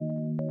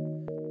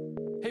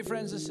Hey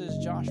friends, this is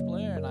Josh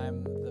Blair, and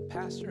I'm the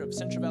pastor of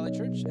Central Valley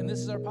Church, and this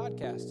is our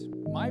podcast.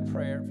 My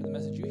prayer for the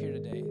message you hear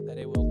today, that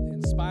it will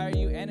inspire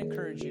you and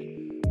encourage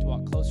you to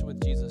walk closer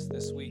with Jesus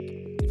this week.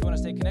 If you want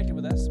to stay connected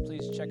with us,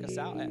 please check us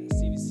out at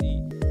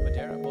CVC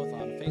Madera, both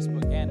on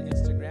Facebook and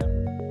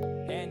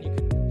Instagram, and you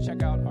can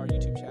check out our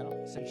YouTube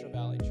channel, Central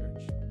Valley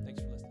Church. Thanks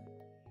for listening.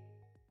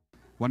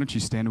 Why don't you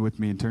stand with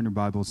me and turn your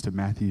Bibles to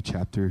Matthew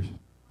chapter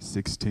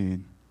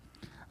 16.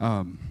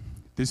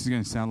 This is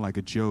going to sound like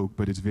a joke,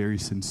 but it's very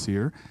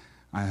sincere.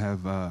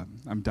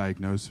 I'm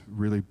diagnosed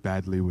really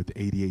badly with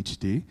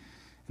ADHD,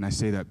 and I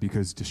say that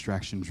because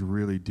distractions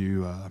really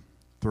do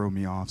throw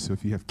me off. So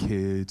if you have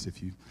kids,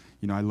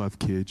 I love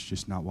kids,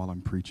 just not while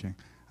I'm preaching.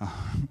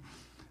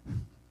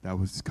 That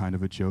was kind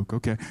of a joke.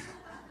 Okay.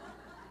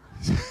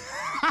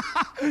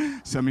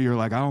 Some of you are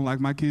like, I don't like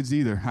my kids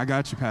either. I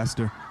got you,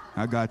 Pastor.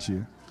 I got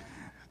you.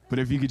 But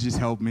if you could just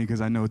help me,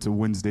 because I know it's a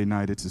Wednesday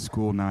night, it's a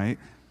school night,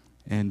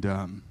 and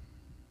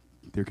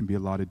there can be a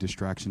lot of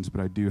distractions, but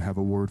I do have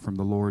a word from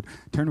the Lord.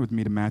 Turn with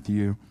me to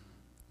Matthew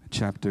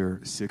chapter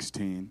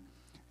 16.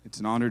 It's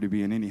an honor to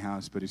be in any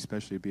house, but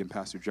especially to be in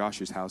Pastor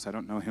Josh's house. I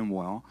don't know him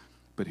well,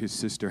 but his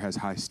sister has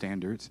high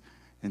standards,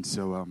 and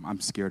so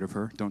I'm scared of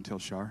her. Don't tell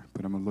Shar,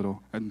 but I'm a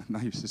little,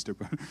 not your sister,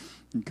 but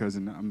your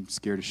cousin. I'm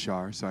scared of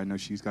Shar, so I know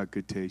she's got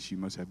good taste. She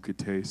must have good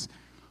taste.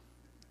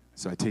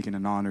 So I take it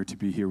an honor to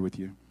be here with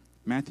you.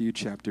 Matthew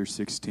chapter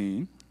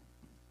 16.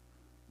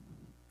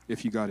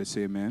 If you got it,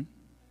 say amen.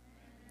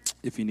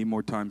 If you need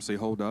more time, say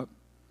hold up.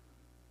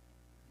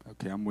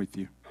 Okay, I'm with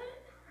you.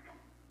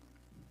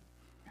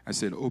 I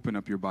said open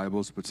up your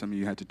Bibles, but some of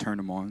you had to turn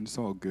them on. It's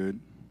all good.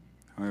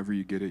 However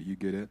you get it, you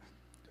get it.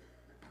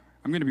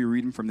 I'm going to be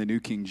reading from the New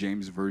King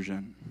James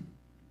Version.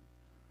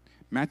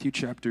 Matthew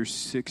chapter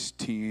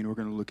 16, we're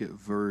going to look at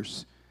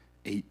verse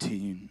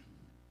 18.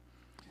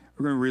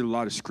 We're going to read a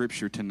lot of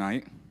scripture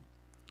tonight,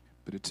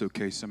 but it's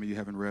okay. Some of you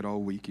haven't read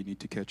all week. You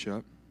need to catch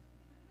up.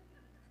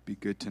 Be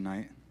good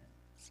tonight.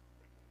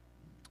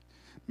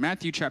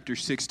 Matthew chapter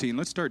 16,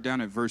 let's start down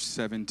at verse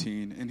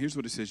 17. And here's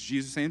what it says.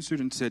 Jesus answered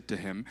and said to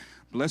him,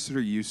 "Blessed are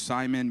you,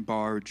 Simon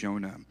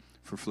Bar-Jonah,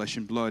 for flesh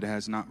and blood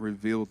has not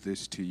revealed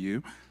this to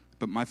you,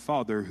 but my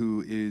Father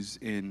who is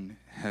in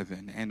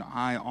heaven. And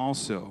I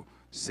also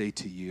say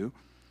to you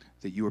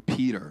that you are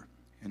Peter,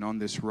 and on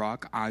this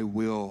rock I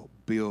will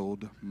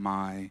build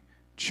my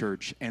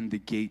church, and the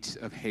gates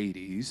of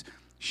Hades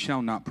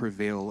shall not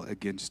prevail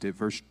against it."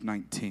 Verse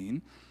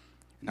 19,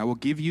 "And I will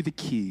give you the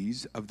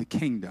keys of the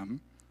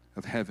kingdom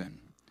of heaven,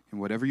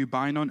 and whatever you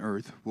bind on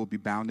earth will be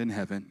bound in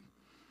heaven,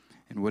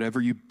 and whatever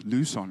you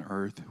loose on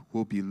earth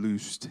will be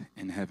loosed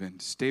in heaven."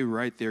 Stay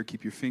right there,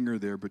 keep your finger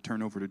there, but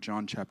turn over to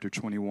John chapter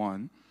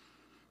 21.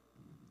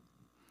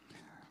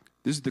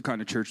 This is the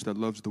kind of church that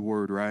loves the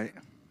word, right?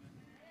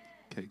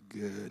 Okay,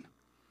 good.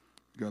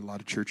 We've got a lot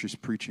of churches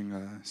preaching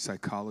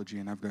psychology,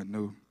 and I've got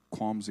no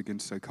qualms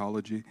against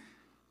psychology.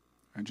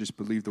 I just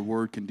believe the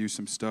word can do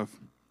some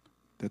stuff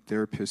that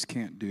therapists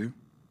can't do.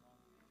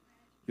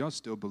 Y'all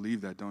still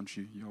believe that, don't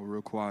you? Y'all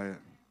real quiet.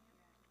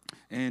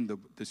 And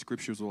the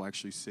scriptures will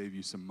actually save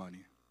you some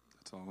money.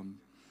 That's all.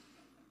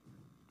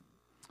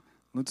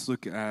 Let's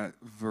look at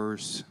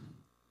verse.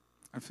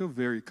 I feel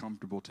very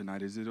comfortable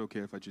tonight. Is it okay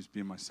if I just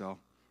be myself?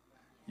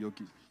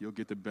 You'll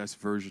get the best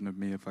version of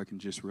me if I can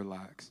just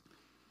relax.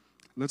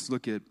 Let's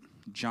look at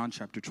John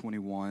chapter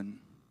 21.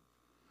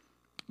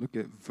 Look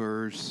at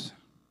verse.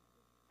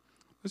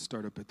 Let's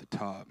start up at the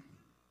top.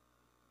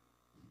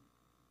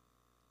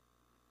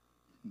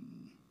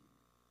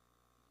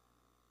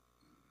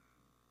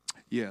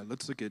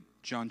 Let's look at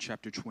John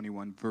chapter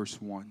 21,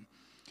 verse 1.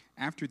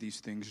 After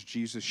these things,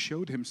 Jesus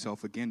showed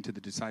himself again to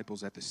the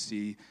disciples at the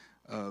Sea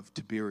of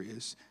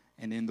Tiberias.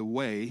 And in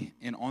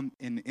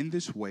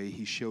this way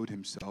he showed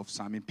himself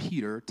Simon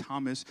Peter,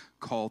 Thomas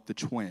called the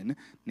twin,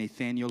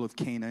 Nathanael of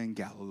Cana in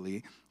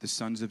Galilee, the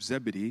sons of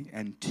Zebedee,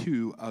 and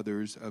two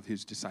others of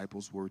his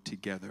disciples were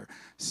together.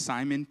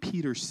 Simon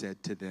Peter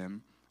said to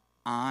them,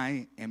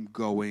 "I am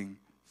going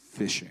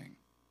fishing."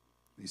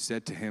 They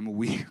said to him,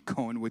 "We are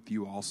going with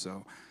you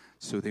also."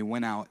 So they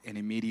went out and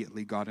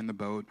immediately got in the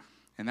boat,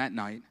 and that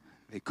night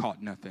they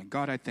caught nothing.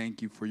 God, I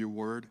thank you for your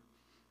word.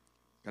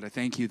 God, I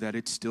thank you that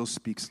it still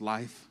speaks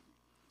life,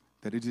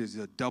 that it is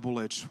a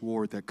double-edged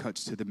sword that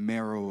cuts to the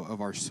marrow of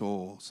our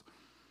souls.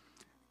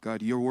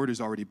 God, your word is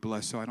already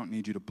blessed, so I don't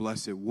need you to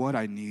bless it. What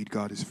I need,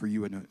 God, is for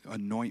you to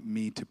anoint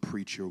me to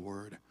preach your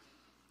word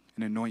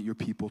and anoint your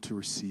people to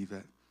receive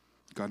it.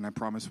 God, and I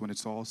promise when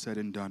it's all said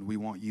and done, we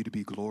want you to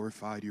be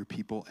glorified, your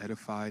people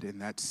edified,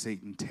 and that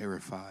Satan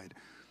terrified.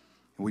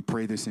 And we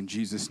pray this in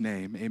Jesus'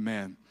 name.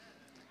 Amen.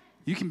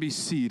 You can be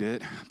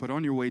seated, but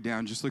on your way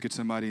down, just look at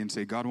somebody and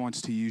say, God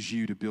wants to use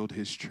you to build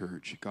his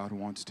church. God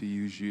wants to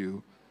use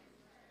you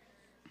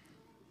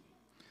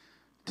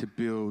to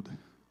build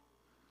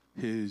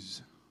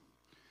his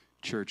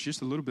church.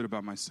 Just a little bit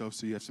about myself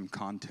so you have some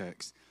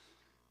context.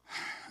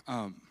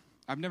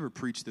 I've never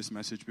preached this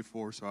message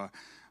before, so I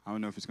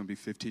don't know if it's going to be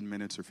 15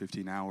 minutes or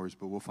 15 hours,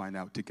 but we'll find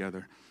out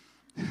together.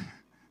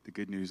 The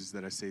good news is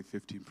that I saved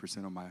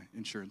 15% on my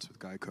insurance with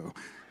Geico.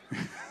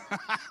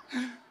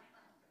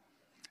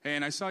 Hey,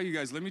 and I saw you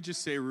guys, let me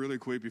just say really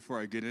quick before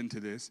I get into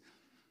this.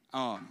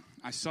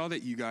 I saw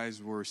that you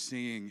guys were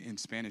singing in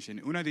Spanish.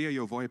 And una día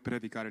yo voy a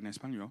predicar en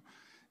español.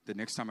 The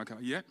next time I come,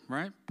 yeah,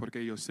 right? Porque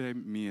yo sé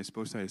mi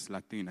esposa es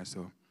latina,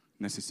 so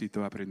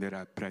necesito aprender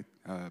a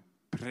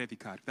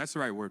predicar. That's the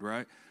right word,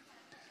 right?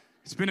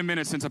 It's been a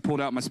minute since I pulled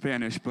out my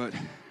Spanish, but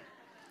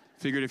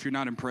figured if you're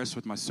not impressed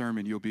with my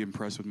sermon, you'll be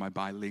impressed with my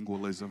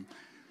bilingualism.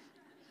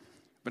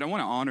 But I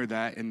want to honor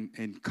that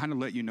and kind of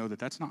let you know that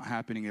that's not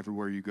happening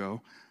everywhere you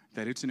go,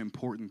 that it's an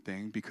important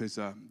thing because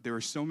there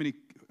are so many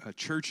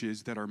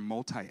churches that are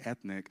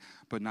multi-ethnic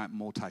but not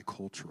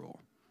multicultural.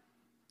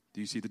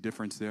 Do you see the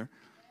difference there?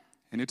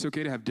 And it's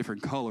okay to have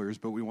different colors,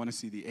 but we want to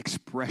see the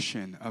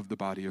expression of the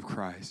body of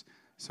Christ.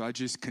 So I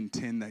just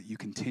contend that you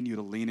continue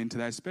to lean into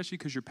that, especially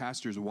because your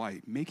pastor is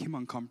white. Make him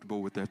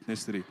uncomfortable with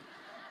ethnicity.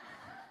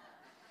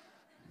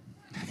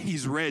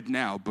 He's red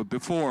now, but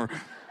before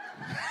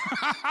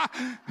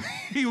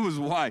he was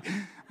white.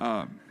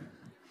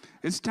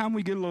 It's time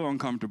we get a little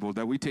uncomfortable,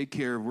 that we take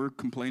care of. We're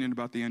complaining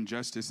about the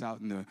injustice out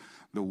in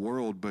the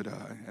world, but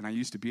and I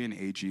used to be an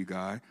AG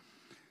guy,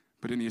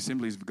 but in the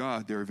Assemblies of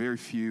God, there are very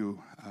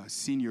few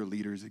senior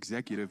leaders,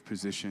 executive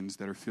positions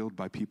that are filled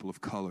by people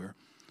of color.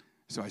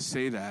 So I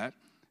say that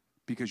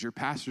because your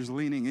pastor's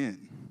leaning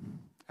in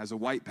as a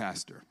white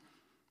pastor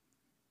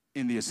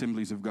in the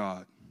Assemblies of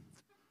God,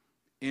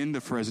 in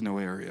the Fresno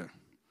area.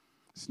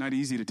 It's not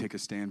easy to take a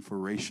stand for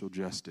racial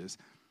justice.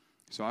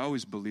 So I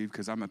always believe,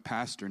 because I'm a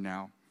pastor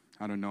now,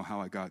 I don't know how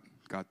I got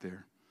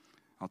there.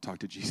 I'll talk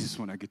to Jesus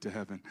when I get to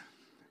heaven.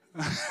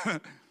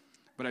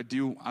 But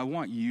I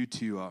want you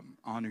to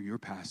honor your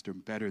pastor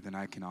better than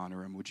I can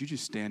honor him. Would you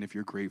just stand if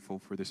you're grateful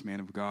for this man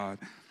of God?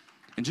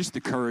 And just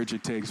the courage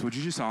it takes. Would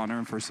you just honor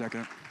him for a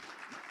second?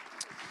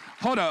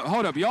 Hold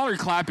up. Y'all are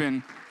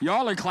clapping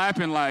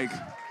like,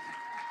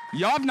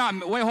 y'all have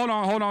not, wait, hold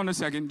on a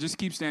second. Just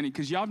keep standing,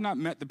 because y'all have not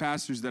met the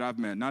pastors that I've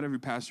met. Not every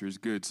pastor is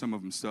good. Some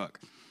of them suck.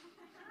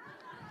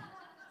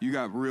 You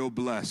got real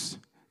blessed,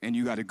 and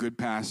you got a good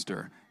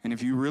pastor. And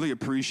if you really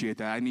appreciate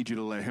that, I need you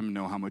to let him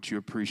know how much you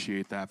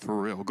appreciate that for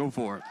real. Go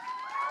for it.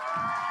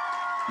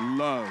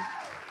 Love.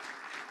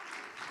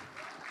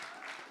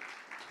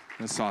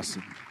 That's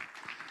awesome.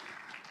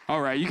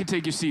 All right, you can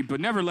take your seat,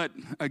 but never let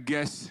a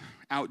guest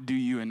outdo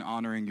you in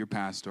honoring your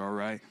pastor, all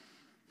right?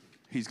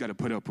 He's got to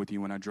put up with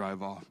you when I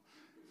drive off.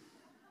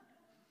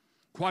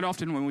 Quite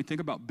often when we think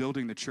about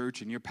building the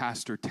church, and your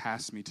pastor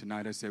tasked me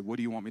tonight, I said, what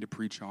do you want me to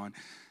preach on?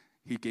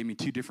 He gave me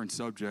two different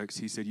subjects.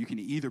 He said, you can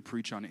either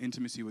preach on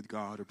intimacy with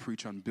God or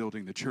preach on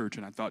building the church.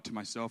 And I thought to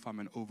myself, I'm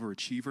an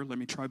overachiever. Let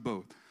me try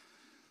both.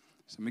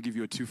 So I'm going to give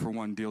you a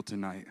 2-for-1 deal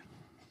tonight.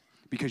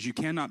 Because you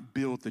cannot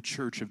build the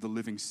church of the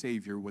living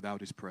Savior without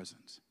his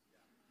presence.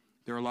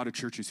 There are a lot of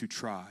churches who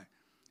try.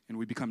 And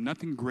we become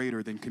nothing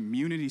greater than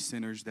community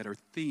centers that are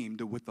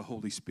themed with the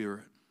Holy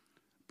Spirit.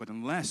 But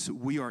unless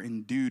we are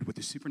endued with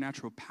the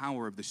supernatural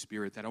power of the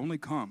Spirit that only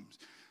comes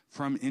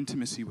from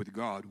intimacy with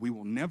God, we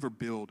will never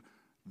build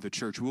the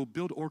church. We'll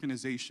build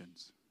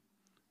organizations.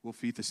 We'll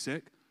feed the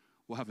sick.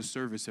 We'll have a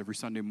service every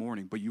Sunday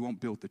morning, but you won't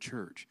build the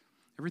church.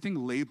 Everything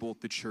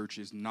labeled the church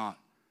is not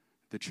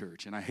the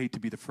church. And I hate to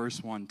be the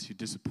first one to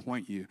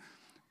disappoint you,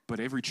 but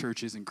every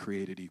church isn't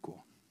created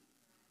equal.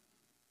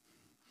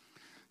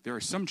 There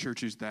are some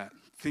churches that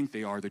think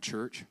they are the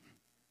church,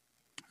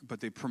 but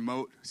they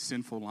promote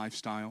sinful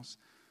lifestyles.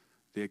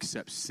 They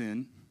accept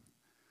sin.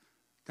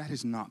 That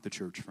is not the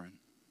church, friend.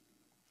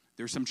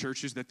 There are some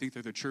churches that think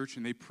they're the church,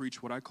 and they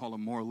preach what I call a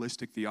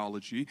moralistic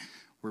theology,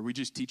 where we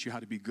just teach you how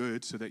to be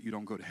good so that you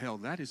don't go to hell.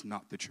 That is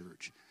not the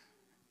church.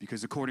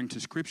 Because according to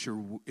Scripture,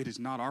 it is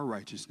not our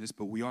righteousness,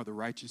 but we are the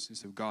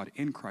righteousness of God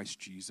in Christ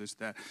Jesus,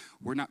 that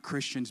we're not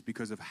Christians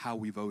because of how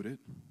we voted.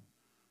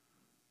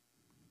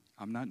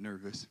 I'm not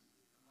nervous.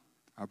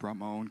 I brought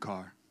my own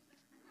car.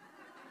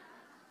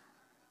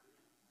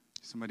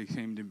 Somebody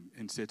came to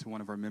and said to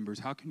one of our members,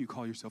 how can you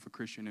call yourself a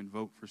Christian and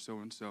vote for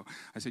so-and-so?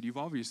 I said, you've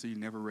obviously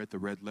never read the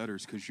red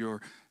letters, because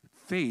your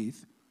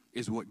faith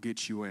is what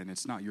gets you in.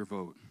 It's not your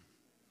vote.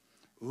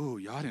 Ooh,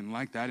 y'all didn't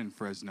like that in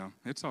Fresno.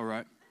 It's all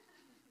right.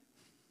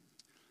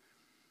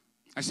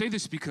 I say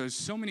this because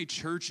so many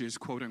churches,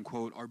 quote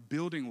unquote, are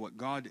building what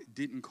God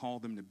didn't call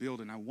them to build.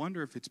 And I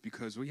wonder if it's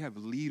because we have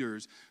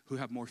leaders who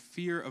have more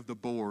fear of the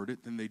board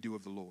than they do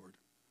of the Lord.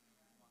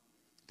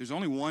 There's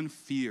only one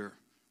fear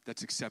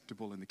that's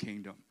acceptable in the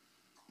kingdom.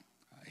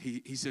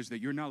 He says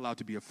that you're not allowed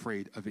to be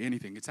afraid of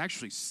anything. It's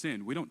actually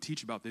sin. We don't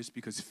teach about this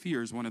because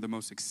fear is one of the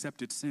most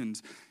accepted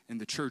sins in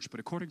the church. But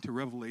according to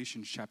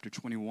Revelation chapter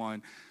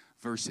 21,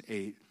 verse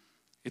 8,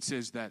 it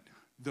says that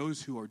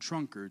those who are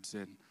drunkards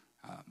and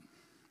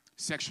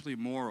sexually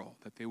immoral,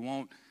 that they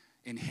won't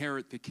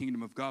inherit the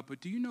kingdom of God.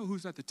 But do you know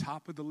who's at the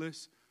top of the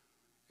list?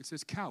 It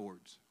says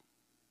cowards.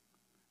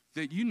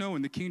 That you know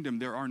in the kingdom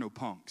there are no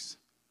punks.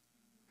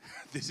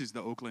 This is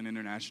the Oakland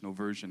International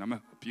version. I'm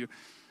going to help you.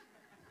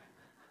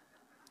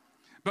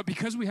 But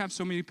because we have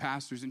so many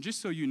pastors, and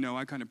just so you know,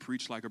 I kind of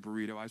preach like a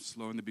burrito. I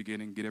slow in the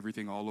beginning, get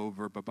everything all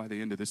over, but by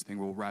the end of this thing,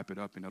 we'll wrap it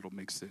up and it'll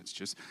make sense.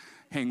 Just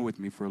hang with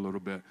me for a little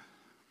bit.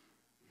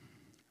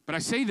 But I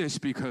say this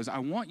because I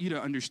want you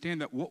to understand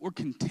that what we're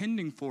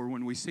contending for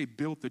when we say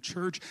build the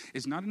church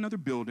is not another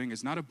building,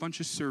 it's not a bunch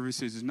of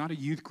services, it's not a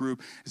youth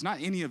group, it's not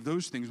any of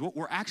those things. What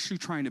we're actually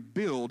trying to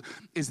build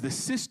is the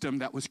system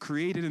that was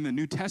created in the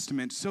New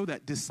Testament so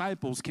that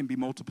disciples can be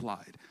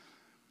multiplied.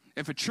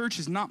 If a church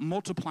is not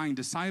multiplying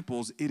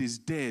disciples, it is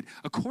dead.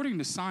 According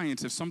to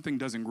science, if something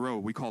doesn't grow,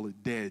 we call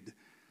it dead.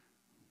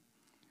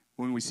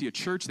 When we see a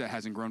church that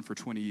hasn't grown for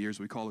 20 years,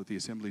 we call it the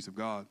Assemblies of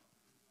God.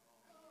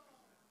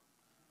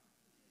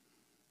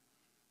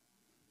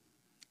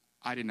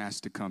 I didn't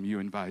ask to come, you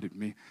invited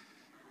me.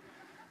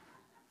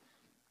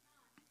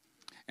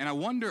 And I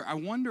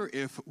wonder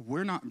if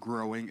we're not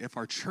growing, if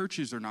our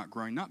churches are not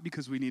growing, not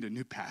because we need a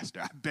new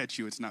pastor. I bet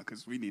you it's not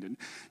because we need a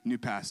new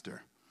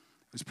pastor.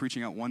 I was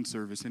preaching out one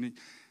service, and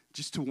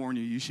just to warn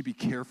you, you should be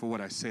careful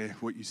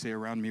what you say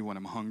around me when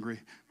I'm hungry.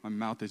 My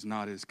mouth is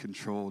not as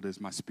controlled as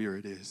my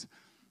spirit is.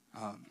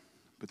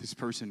 But this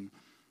person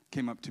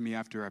came up to me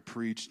after I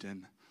preached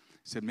and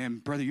said, man,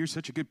 brother, you're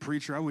such a good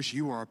preacher. I wish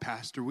you were our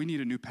pastor. We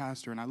need a new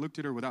pastor. And I looked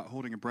at her without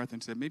holding a breath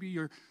and said, maybe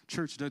your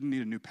church doesn't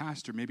need a new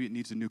pastor. Maybe it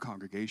needs a new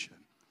congregation.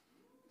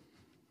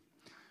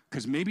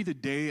 Because maybe the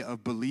day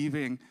of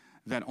believing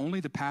that only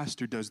the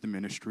pastor does the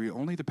ministry,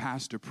 only the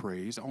pastor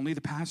prays, only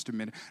the pastor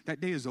that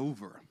day is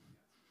over.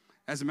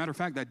 As a matter of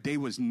fact, that day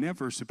was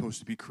never supposed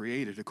to be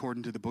created.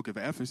 According to the book of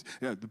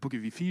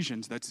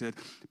Ephesians, that said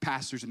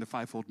pastors in the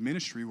fivefold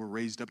ministry were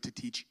raised up to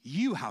teach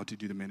you how to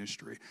do the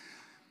ministry.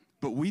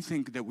 But we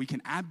think that we can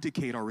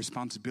abdicate our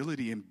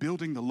responsibility in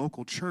building the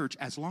local church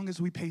as long as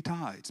we pay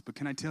tithes. But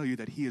can I tell you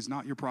that he is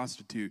not your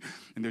prostitute,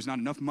 and there's not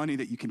enough money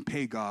that you can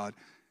pay God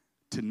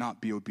to not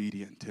be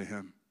obedient to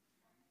him.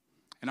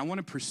 And I want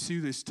to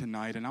pursue this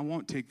tonight, and I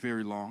won't take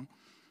very long.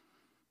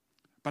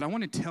 But I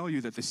want to tell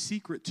you that the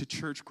secret to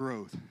church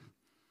growth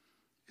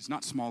is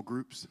not small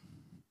groups.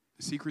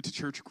 The secret to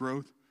church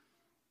growth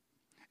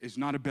is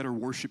not a better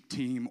worship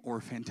team or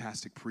a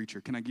fantastic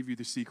preacher. Can I give you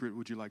the secret?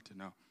 Would you like to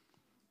know?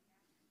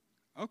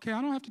 Okay,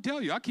 I don't have to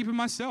tell you. I keep it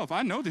myself.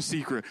 I know the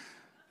secret.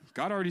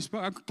 God already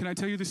spoke. Can I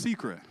tell you the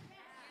secret?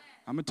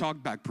 I'm a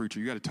talk back preacher.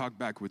 You got to talk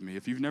back with me.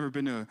 If you've never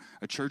been to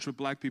a church with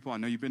black people, I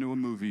know you've been to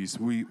movies.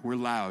 We're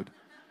loud.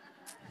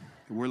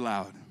 We're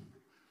loud.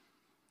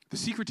 The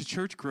secret to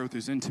church growth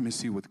is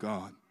intimacy with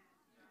God.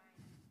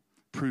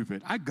 Prove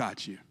it. I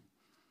got you.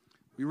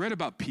 We read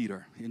about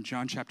Peter in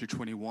John chapter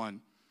 21.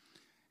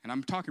 And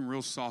I'm talking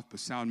real soft, but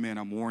sound man,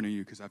 I'm warning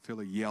you because I feel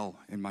a yell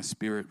in my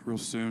spirit real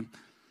soon.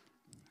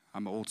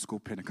 I'm an old school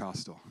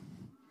Pentecostal.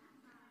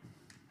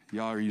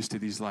 Y'all are used to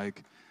these,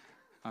 like,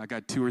 I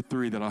got 2 or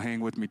 3 that'll hang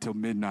with me till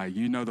midnight.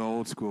 You know the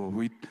old school.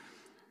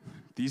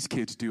 These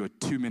kids do a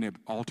 2-minute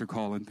altar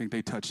call and think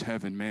they touched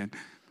heaven, man.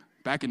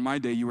 Back in my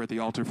day, you were at the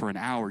altar for an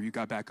hour. You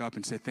got back up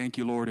and said, thank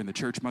you, Lord. And the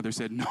church mother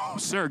said, no,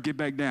 sir, get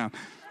back down.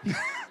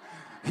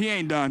 He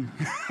ain't done.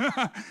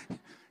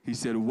 He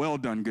said, well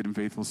done, good and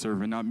faithful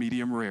servant, not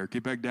medium rare.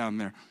 Get back down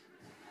there.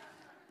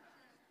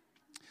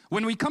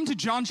 When we come to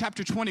John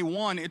chapter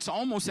 21, it's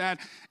almost at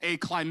a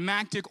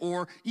climactic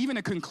or even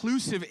a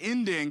conclusive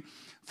ending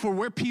for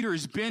where Peter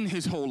has been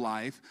his whole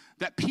life.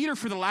 That Peter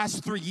for the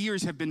last 3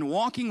 years have been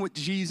walking with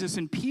Jesus,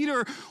 and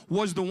Peter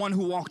was the one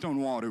who walked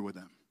on water with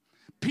him.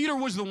 Peter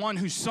was the one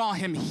who saw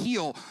him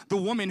heal the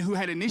woman who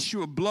had an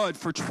issue of blood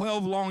for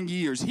 12 long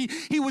years.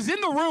 He was in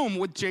the room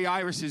with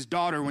Jairus'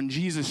 daughter when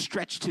Jesus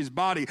stretched his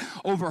body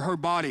over her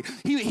body.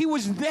 He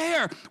was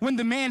there when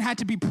the man had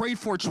to be prayed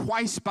for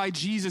twice by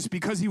Jesus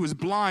because he was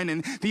blind,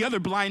 and the other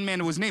blind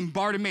man was named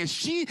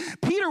Bartimaeus.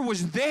 Peter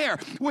was there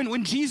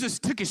when Jesus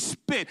took his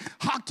spit,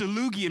 hocked a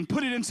loogie, and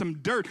put it in some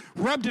dirt,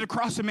 rubbed it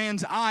across a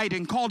man's eye,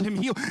 and called him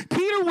healed.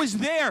 Peter was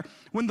there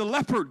when the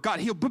leopard got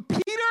healed. But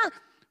Peter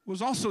was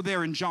also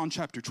there in John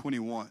chapter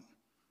 21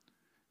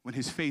 when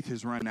his faith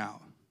has run out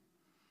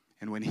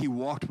and when he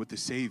walked with the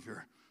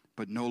Savior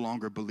but no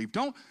longer believed.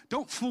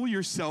 Don't fool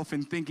yourself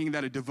in thinking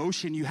that a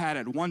devotion you had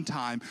at one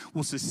time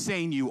will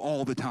sustain you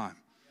all the time.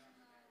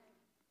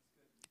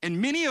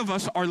 And many of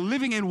us are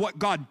living in what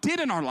God did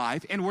in our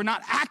life, and we're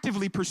not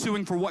actively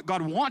pursuing for what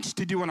God wants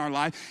to do in our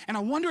life. And I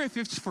wonder if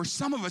it's for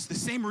some of us the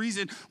same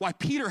reason why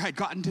Peter had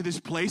gotten to this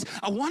place.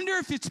 I wonder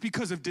if it's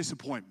because of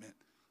disappointment.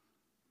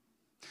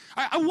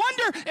 I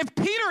wonder if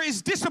Peter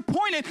is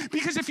disappointed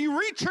because if you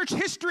read church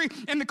history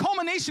and the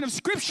culmination of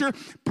Scripture,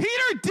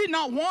 Peter did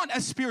not want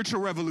a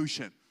spiritual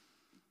revolution.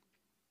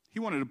 He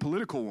wanted a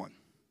political one.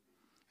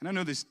 And I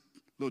know this is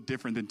a little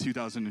different than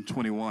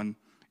 2021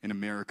 in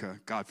America,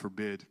 God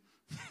forbid.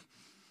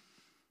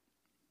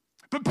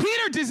 But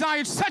Peter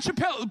desired such a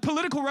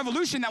political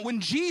revolution that when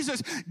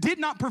Jesus did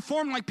not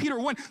perform like Peter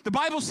wanted, the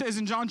Bible says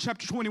in John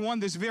chapter 21,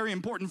 this very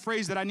important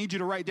phrase that I need you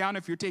to write down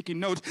if you're taking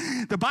notes.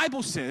 The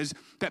Bible says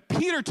that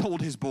Peter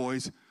told his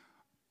boys,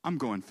 I'm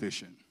going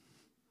fishing.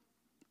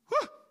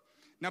 Whew.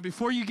 Now,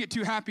 before you get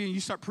too happy and you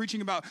start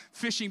preaching about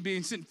fishing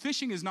being sin,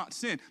 fishing is not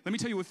sin. Let me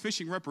tell you what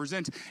fishing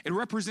represents. It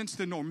represents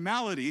the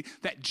normality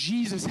that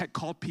Jesus had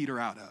called Peter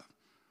out of.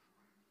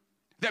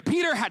 That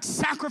Peter had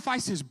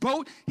sacrificed his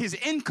boat, his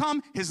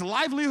income, his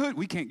livelihood.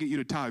 We can't get you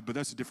to tithe, but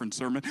that's a different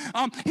sermon.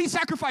 He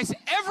sacrificed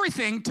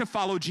everything to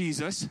follow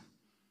Jesus.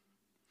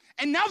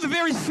 And now the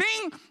very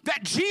thing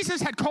that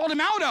Jesus had called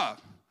him out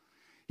of,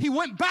 he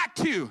went back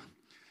to.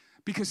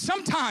 Because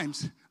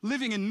sometimes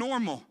living in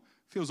normal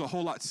feels a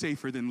whole lot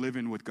safer than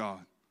living with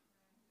God.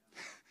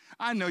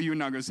 I know you're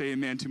not going to say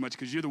amen too much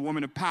because you're the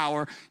woman of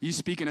power. You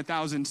speak in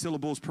 1,000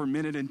 syllables per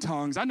minute in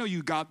tongues. I know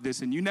you got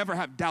this and you never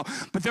have doubt.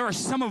 But there are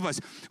some of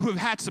us who have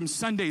had some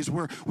Sundays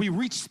where we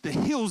reach the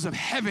hills of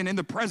heaven in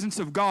the presence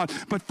of God,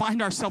 but find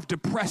ourselves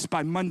depressed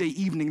by Monday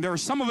evening. There are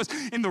some of us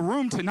in the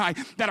room tonight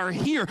that are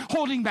here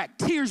holding back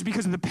tears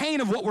because of the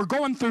pain of what we're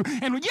going through.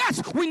 And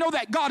yes, we know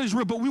that God is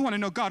real, but we want to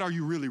know, God, are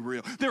you really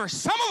real? There are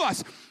some of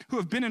us who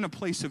have been in a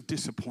place of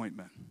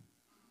disappointment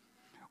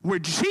where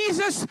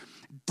Jesus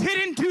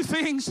didn't do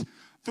things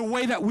the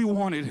way that we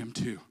wanted him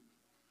to.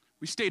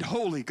 We stayed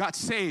holy, got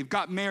saved,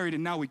 got married,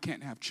 and now we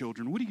can't have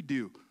children. What do you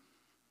do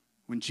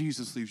when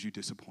Jesus leaves you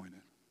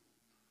disappointed?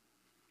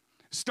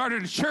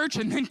 Started a church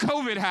and then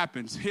COVID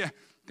happens. Yeah,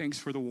 thanks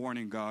for the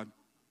warning, God.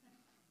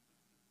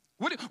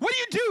 What do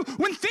you do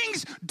when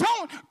things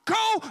don't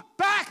go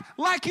back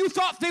like you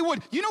thought they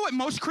would? You know what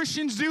most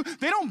Christians do?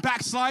 They don't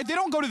backslide. They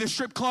don't go to the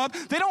strip club.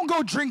 They don't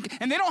go drink,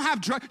 and they don't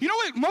have drugs. You know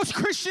what most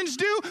Christians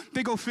do?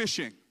 They go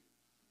fishing.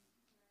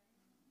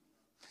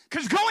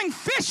 Because going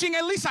fishing,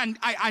 at least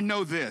I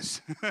know this.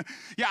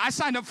 Yeah, I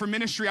signed up for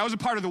ministry. I was a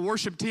part of the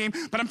worship team,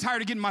 but I'm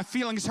tired of getting my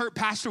feelings hurt.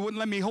 Pastor wouldn't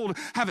let me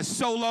have a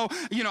solo.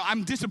 You know,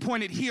 I'm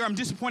disappointed here. I'm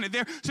disappointed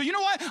there. So you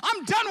know what?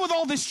 I'm done with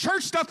all this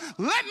church stuff.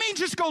 Let me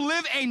just go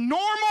live a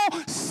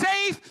normal,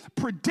 safe,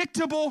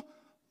 predictable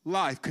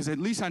life, because at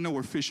least I know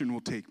where fishing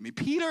will take me.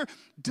 Peter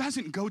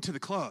doesn't go to the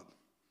club.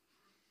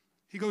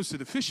 He goes to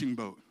the fishing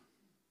boat.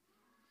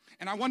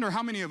 And I wonder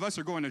how many of us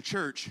are going to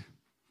church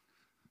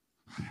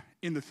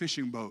in the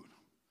fishing boat.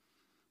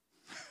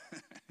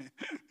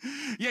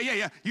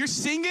 Yeah. You're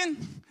singing,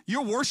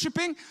 you're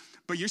worshiping,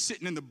 but you're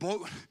sitting in the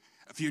boat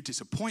of your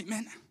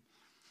disappointment,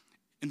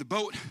 in the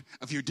boat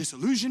of your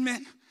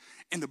disillusionment,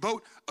 in the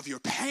boat of your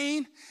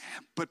pain.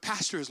 But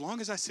Pastor, as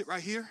long as I sit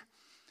right here,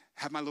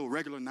 have my little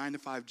regular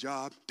 9-to-5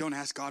 job, don't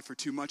ask God for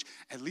too much,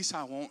 at least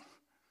I won't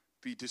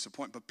be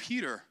disappointed. But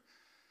Peter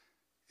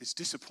is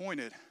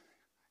disappointed,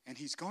 and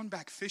he's gone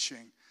back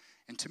fishing.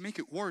 And to make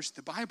it worse,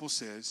 the Bible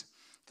says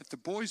that the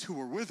boys who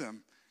were with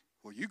him,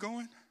 well, you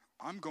going?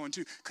 I'm going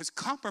too. Because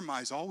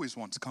compromise always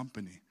wants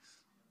company.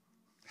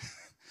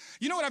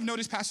 You know what I've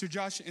noticed, Pastor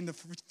Josh, in the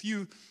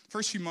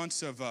first few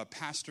months of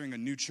pastoring a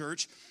new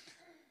church?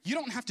 You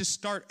don't have to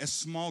start a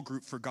small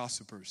group for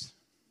gossipers.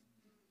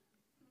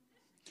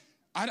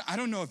 I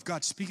don't know if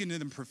God's speaking to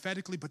them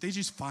prophetically, but they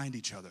just find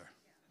each other.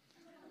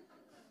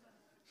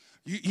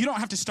 You don't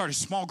have to start a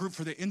small group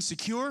for the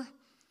insecure.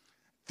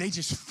 They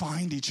just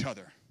find each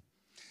other.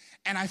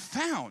 And I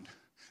found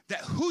that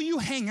who you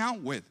hang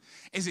out with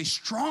is a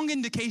strong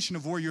indication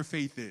of where your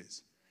faith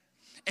is.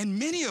 And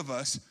many of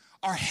us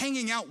are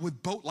hanging out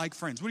with boat-like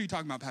friends. What are you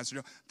talking about, Pastor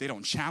Joe? They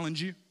don't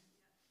challenge you.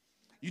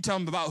 You tell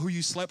them about who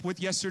you slept with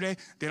yesterday,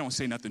 they don't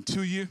say nothing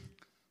to you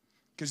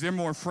because they're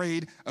more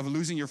afraid of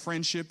losing your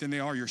friendship than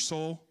they are your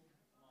soul.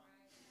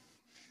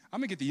 I'm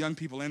going to get the young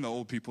people and the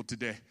old people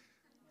today.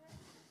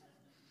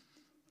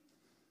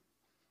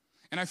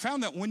 And I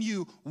found that when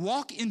you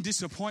walk in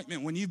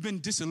disappointment, when you've been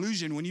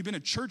disillusioned, when you've been a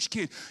church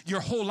kid your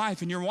whole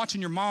life and you're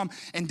watching your mom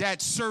and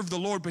dad serve the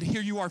Lord, but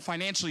here you are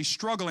financially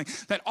struggling,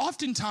 that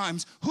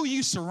oftentimes who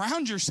you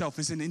surround yourself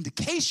is an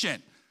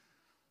indication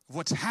of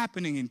what's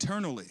happening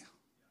internally.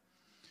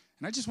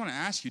 And I just want to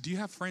ask you, do you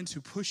have friends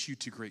who push you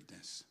to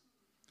greatness?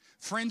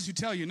 Friends who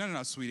tell you,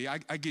 no, sweetie, I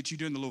get you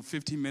doing the little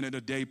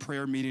 15-minute-a-day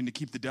prayer meeting to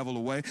keep the devil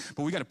away,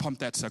 but we got to pump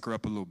that sucker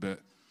up a little bit.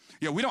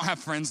 Yeah, we don't have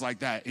friends like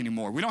that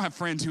anymore. We don't have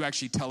friends who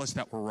actually tell us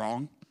that we're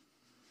wrong,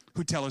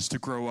 who tell us to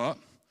grow up,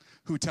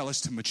 who tell us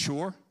to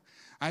mature.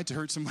 I had to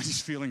hurt somebody's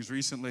feelings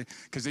recently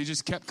because they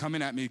just kept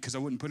coming at me because I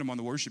wouldn't put them on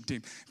the worship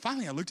team.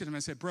 Finally, I looked at him and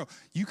I said, bro,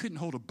 you couldn't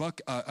hold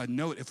a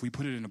note if we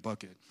put it in a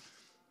bucket.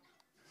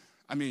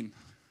 I mean,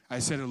 I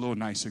said it a little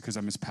nicer because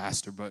I'm his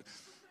pastor, but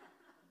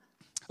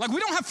like we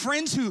don't have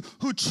friends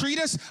who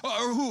treat us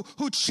or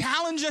who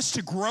challenge us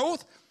to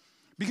growth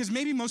because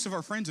maybe most of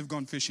our friends have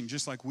gone fishing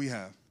just like we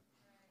have.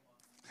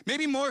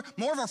 Maybe more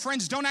of our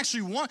friends don't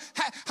actually want.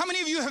 How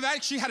many of you have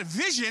actually had a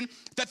vision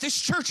that this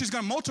church is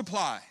going to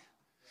multiply?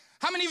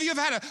 How many of you have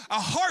had a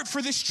heart for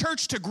this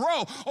church to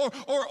grow?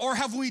 Or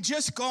have we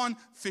just gone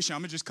fishing?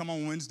 I'm going to just come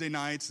on Wednesday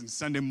nights and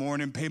Sunday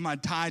morning, pay my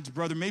tithes,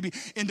 brother, maybe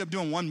end up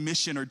doing one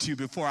mission or two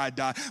before I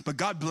die. But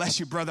God bless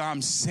you, brother,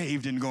 I'm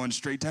saved and going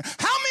straight to.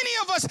 How many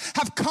of us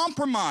have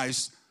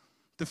compromised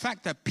the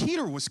fact that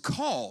Peter was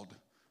called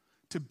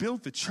to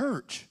build the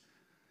church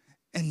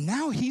and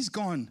now he's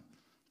gone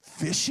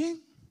fishing?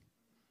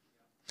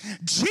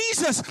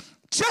 Jesus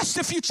just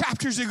a few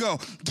chapters ago,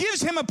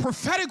 gives him a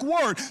prophetic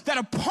word that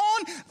upon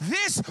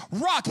this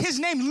rock, his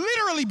name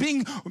literally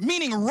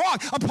meaning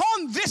rock,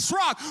 upon this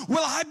rock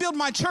will I build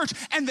my church.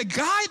 And the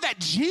guy that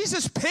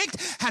Jesus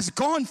picked has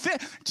gone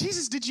fit.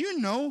 Jesus, did you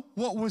know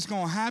what was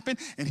going to happen?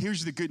 And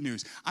here's the good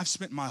news. I've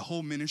spent my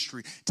whole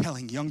ministry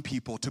telling young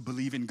people to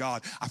believe in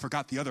God. I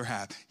forgot the other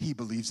half. He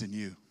believes in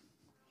you.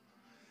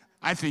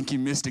 I think you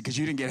missed it because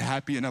you didn't get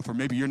happy enough, or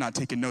maybe you're not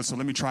taking notes, so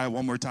let me try it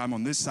one more time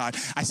on this side.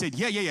 I said,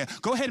 yeah.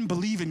 Go ahead and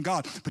believe in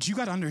God. But you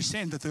got to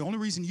understand that the only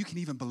reason you can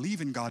even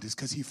believe in God is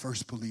because he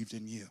first believed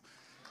in you.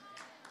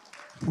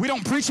 We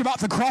don't preach about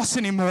the cross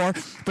anymore,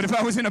 but if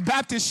I was in a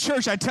Baptist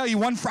church, I tell you,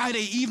 one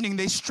Friday evening,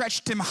 they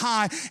stretched him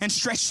high and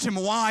stretched him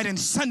wide, and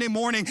Sunday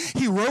morning,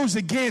 he rose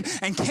again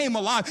and came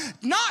alive.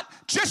 Not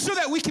just so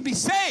that we could be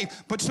saved,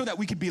 but so that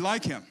we could be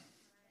like him.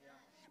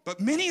 But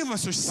many of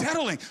us are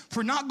settling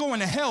for not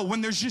going to hell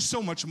when there's just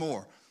so much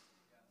more.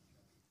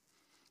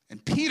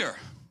 And Peter,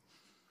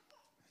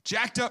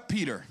 jacked up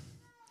Peter,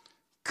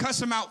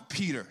 cuss him out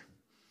Peter,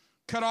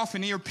 cut off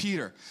an ear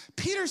Peter.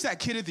 Peter's that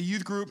kid at the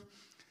youth group.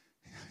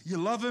 You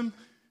love him,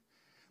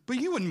 but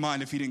you wouldn't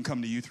mind if he didn't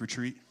come to youth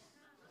retreat.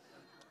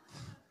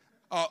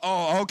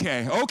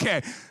 Okay.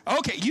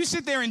 You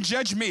sit there and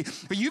judge me,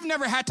 but you've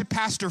never had to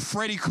pastor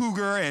Freddy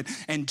Cougar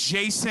and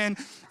Jason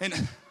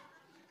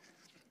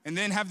and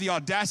then have the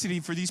audacity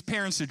for these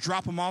parents to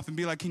drop them off and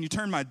be like, can you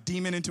turn my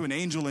demon into an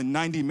angel in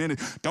 90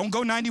 minutes? Don't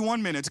go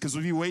 91 minutes because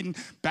we'll be waiting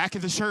back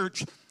at the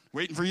church,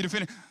 waiting for you to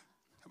finish.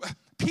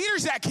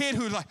 Peter's that kid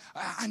who's like,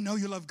 I know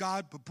you love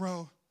God, but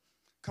bro,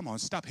 come on,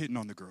 stop hitting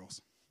on the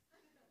girls.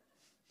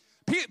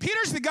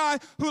 Peter's the guy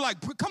who like,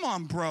 come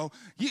on, bro.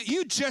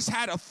 You just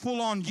had a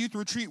full-on youth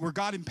retreat where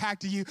God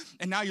impacted you,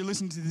 and now you're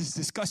listening to this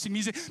disgusting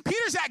music.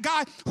 Peter's that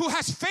guy who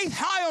has faith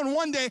high on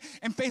one day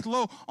and faith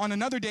low on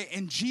another day,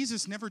 and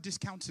Jesus never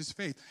discounts his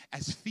faith,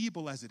 as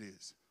feeble as it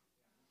is.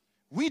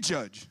 We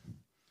judge,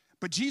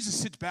 but Jesus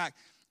sits back,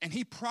 and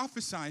he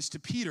prophesies to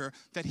Peter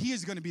that he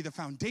is going to be the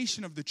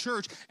foundation of the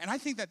church. And I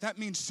think that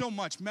means so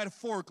much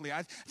metaphorically.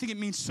 I think it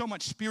means so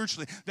much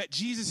spiritually that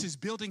Jesus is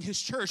building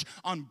his church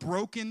on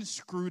broken,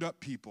 screwed up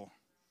people.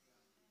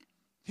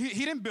 He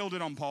didn't build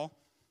it on Paul.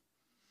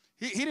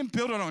 He didn't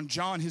build it on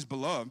John, his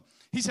beloved.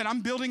 He said, I'm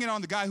building it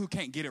on the guy who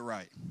can't get it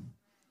right.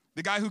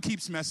 The guy who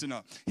keeps messing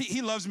up.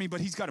 He loves me,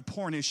 but he's got a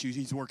porn issue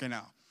he's working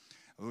out.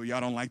 Oh,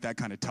 y'all don't like that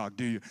kind of talk,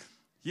 do you?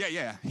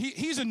 Yeah.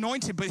 He's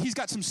anointed, but he's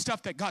got some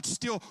stuff that God's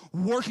still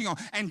working on.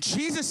 And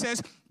Jesus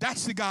says,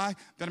 that's the guy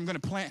that I'm going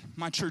to plant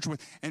my church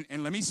with.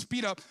 And let me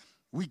speed up.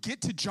 We get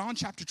to John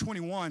chapter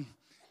 21,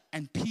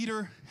 and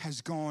Peter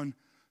has gone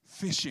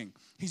fishing.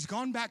 He's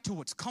gone back to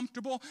what's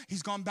comfortable.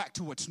 He's gone back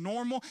to what's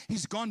normal.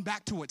 He's gone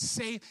back to what's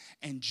safe,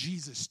 and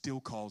Jesus still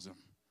calls him.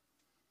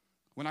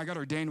 When I got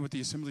ordained with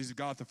the Assemblies of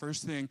God, the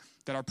first thing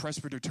that our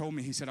presbyter told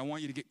me, he said, I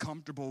want you to get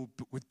comfortable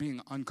with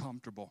being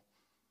uncomfortable.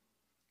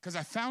 Because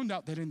I found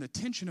out that in the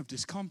tension of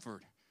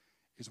discomfort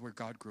is where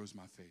God grows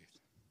my faith.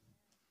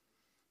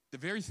 The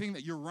very thing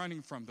that you're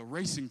running from, the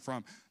racing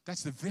from,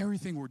 that's the very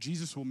thing where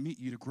Jesus will meet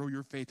you to grow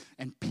your faith.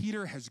 And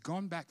Peter has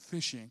gone back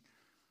fishing,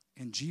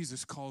 and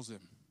Jesus calls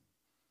him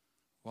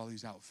while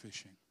he's out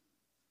fishing.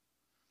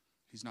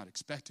 He's not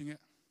expecting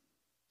it.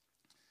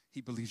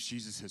 He believes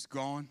Jesus has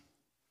gone,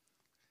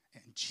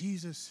 and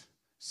Jesus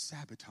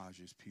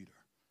sabotages Peter.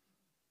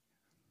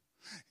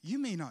 You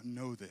may not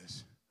know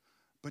this,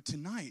 but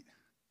tonight,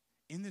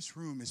 in this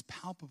room is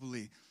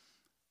palpably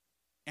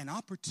an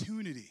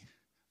opportunity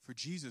for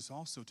Jesus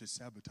also to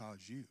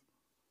sabotage you.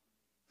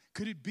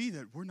 Could it be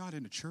that we're not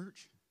in a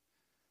church?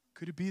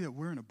 Could it be that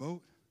we're in a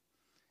boat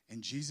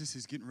and Jesus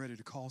is getting ready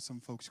to call some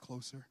folks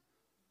closer?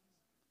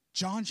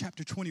 John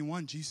chapter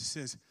 21, Jesus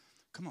says,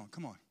 come on.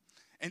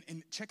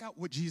 And check out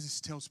what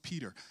Jesus tells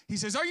Peter. He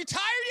says, are you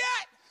tired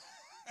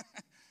yet?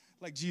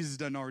 Like Jesus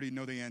doesn't already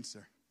know the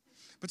answer.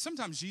 But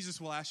sometimes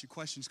Jesus will ask you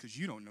questions because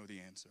you don't know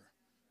the answer.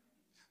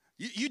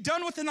 You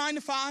done with the 9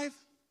 to 5?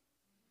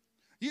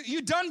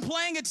 You done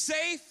playing it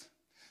safe?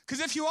 Because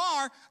if you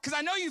are, because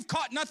I know you've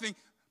caught nothing,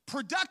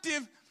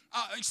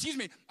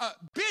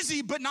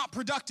 busy but not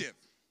productive.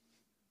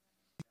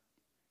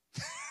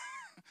 Wait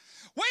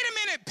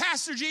a minute,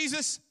 Pastor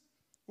Jesus.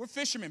 We're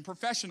fishermen,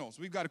 professionals.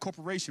 We've got a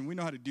corporation. We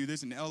know how to do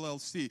this, an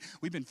LLC.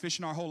 We've been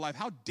fishing our whole life.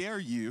 How dare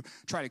you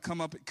try to come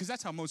up, because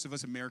that's how most of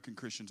us American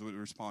Christians would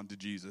respond to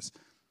Jesus.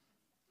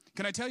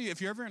 Can I tell you, if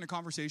you're ever in a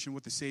conversation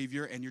with the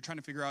Savior and you're trying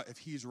to figure out if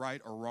he's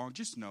right or wrong,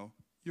 just know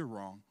you're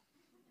wrong.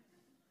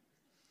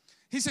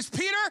 He says,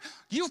 Peter,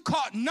 you've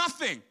caught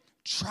nothing.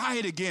 Try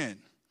it again.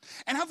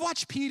 And I've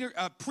watched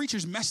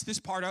preachers mess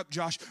this part up,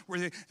 Josh,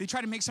 where they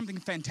try to make something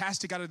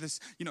fantastic out of this.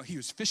 You know, he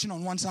was fishing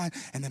on one side,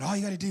 and then all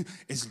you got to do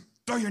is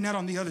throw your net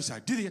on the other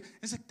side.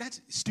 It's like,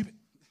 that's stupid.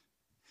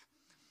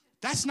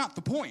 That's not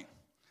the point.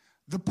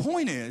 The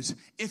point is,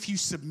 if you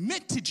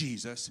submit to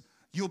Jesus,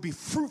 you'll be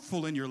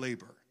fruitful in your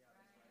labor.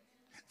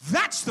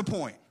 That's the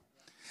point.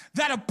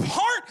 That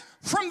apart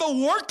from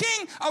the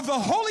working of the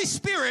Holy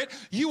Spirit,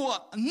 you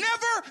will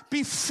never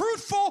be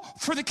fruitful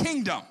for the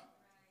kingdom.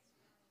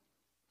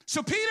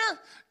 So Peter,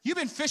 you've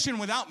been fishing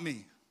without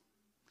me.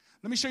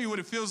 Let me show you what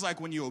it feels like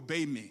when you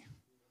obey me.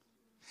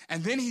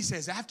 And then he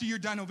says, after you're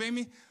done obeying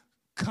me,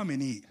 come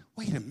and eat.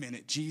 Wait a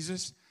minute,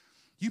 Jesus.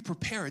 You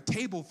prepare a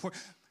table for...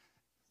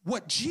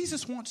 What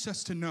Jesus wants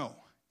us to know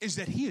is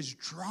that he is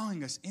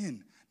drawing us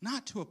in,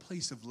 not to a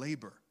place of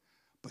labor,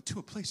 but to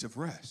a place of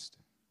rest.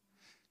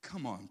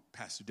 Come on,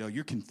 Pastor Dale,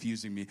 you're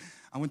confusing me.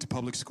 I went to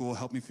public school.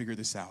 Help me figure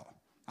this out.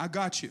 I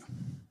got you.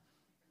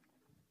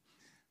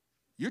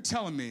 You're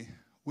telling me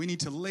we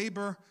need to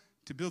labor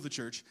to build the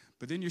church,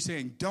 but then you're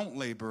saying don't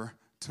labor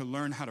to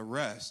learn how to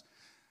rest.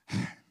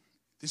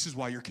 This is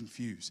why you're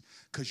confused,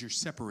 because you're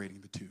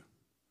separating the two.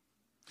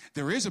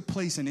 There is a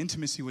place in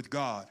intimacy with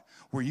God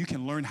where you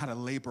can learn how to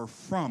labor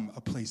from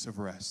a place of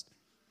rest.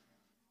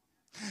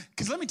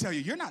 Because let me tell you,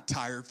 you're not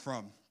tired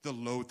from the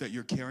load that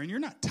you're carrying. You're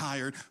not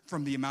tired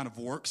from the amount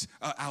of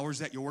hours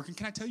that you're working.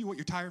 Can I tell you what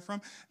you're tired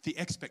from? The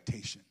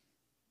expectation.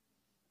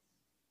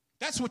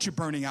 That's what you're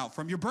burning out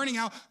from. You're burning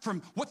out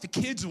from what the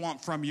kids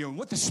want from you and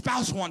what the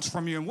spouse wants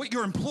from you and what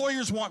your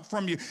employers want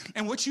from you.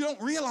 And what you don't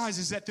realize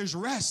is that there's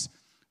rest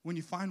when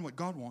you find what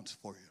God wants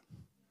for you.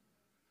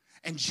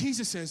 And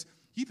Jesus says,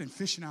 you've been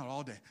fishing out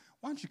all day.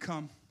 Why don't you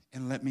come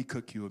and let me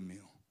cook you a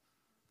meal?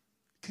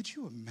 Could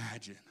you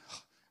imagine?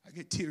 I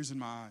get tears in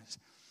my eyes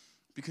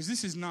because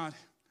this is not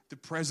the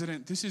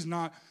president. This is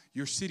not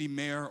your city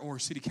mayor or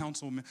city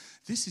councilman.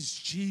 This is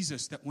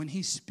Jesus that when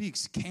he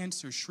speaks,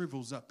 cancer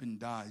shrivels up and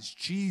dies.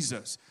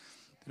 Jesus,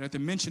 that at the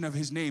mention of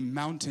his name,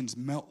 mountains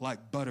melt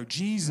like butter.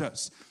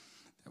 Jesus,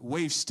 that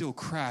waves still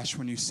crash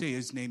when you say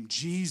his name.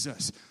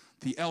 Jesus,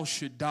 the El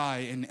Shaddai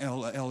and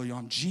El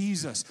Elyon.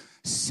 Jesus,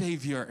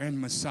 Savior and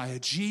Messiah.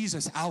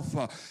 Jesus,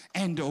 Alpha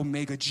and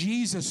Omega.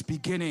 Jesus,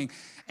 beginning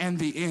and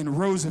the end.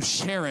 Rose of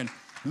Sharon,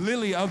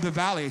 Lily of the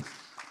Valley,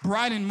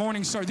 bright and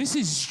morning star. This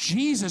is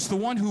Jesus, the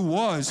one who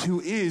was,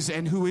 who is,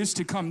 and who is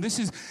to come. This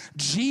is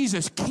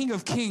Jesus, King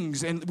of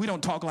Kings. And we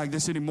don't talk like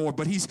this anymore,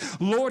 but he's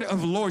Lord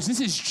of Lords. This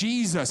is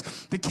Jesus,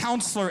 the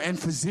counselor and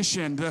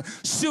physician, the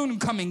soon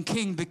coming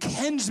King, the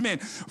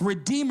kinsman,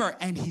 redeemer.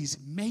 And he's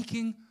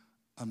making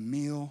a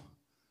meal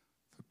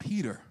for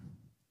Peter.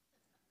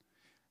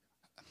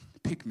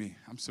 Pick me.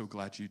 I'm so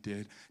glad you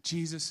did.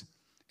 Jesus,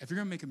 if you're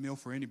going to make a meal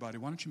for anybody,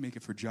 why don't you make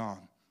it for John?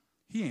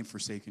 He ain't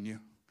forsaken you.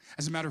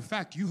 As a matter of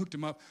fact, you hooked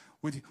him up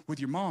with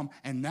your mom,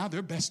 and now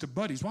they're best of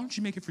buddies. Why don't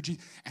you make it for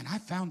Jesus? And I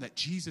found that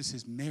Jesus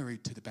is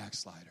married to the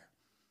backslider.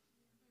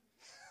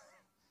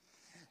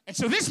 And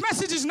so this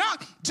message is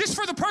not just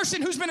for the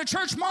person who's been a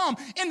church mom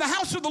in the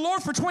house of the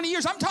Lord for 20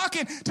 years. I'm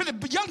talking to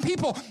the young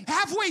people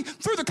halfway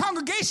through the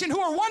congregation who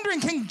are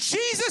wondering, can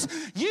Jesus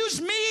use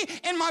me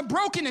in my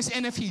brokenness?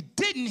 And if he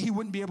didn't, he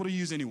wouldn't be able to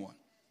use anyone.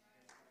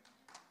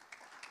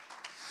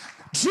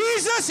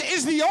 Jesus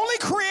is the only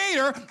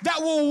creator that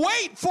will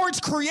wait for its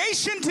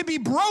creation to be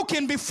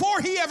broken before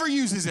he ever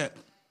uses it.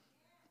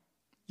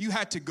 You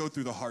had to go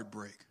through the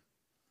heartbreak.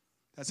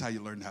 That's how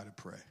you learned how to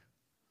pray.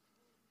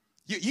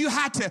 You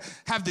had to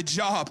have the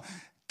job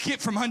get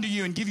from under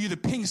you and give you the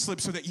pink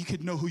slip so that you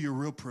could know who your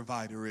real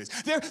provider is.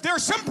 There are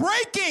some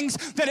breakings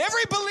that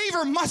every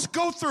believer must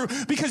go through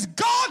because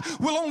God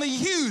will only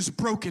use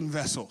broken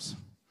vessels.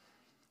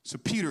 So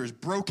Peter is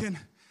broken.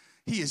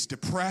 He is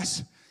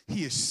depressed.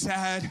 He is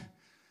sad.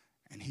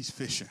 And he's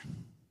fishing.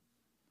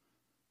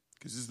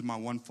 Because this is my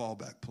one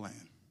fallback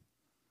plan.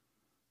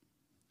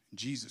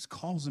 Jesus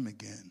calls him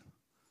again.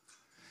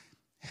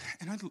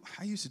 And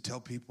I used to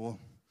tell people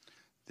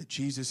that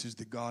Jesus is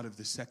the God of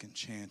the second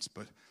chance,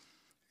 but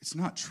it's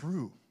not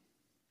true.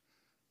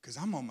 Because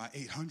I'm on my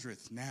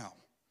 800th now.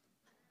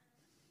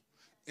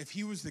 If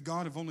he was the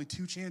God of only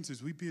 2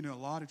 chances, we'd be in a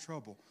lot of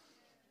trouble.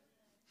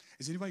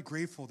 Is anybody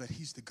grateful that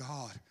he's the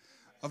God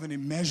of an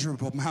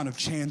immeasurable amount of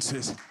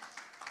chances?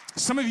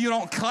 Some of you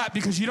don't clap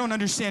because you don't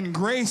understand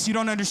grace. You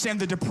don't understand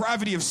the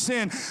depravity of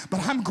sin.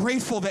 But I'm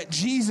grateful that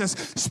Jesus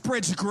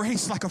spreads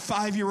grace like a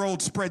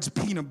 5-year-old spreads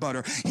peanut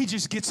butter. He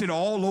just gets it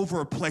all over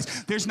a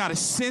place. There's not a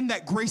sin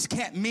that grace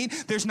can't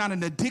meet. There's not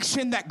an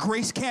addiction that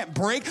grace can't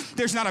break.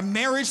 There's not a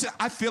marriage that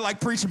I feel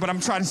like preaching, but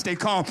I'm trying to stay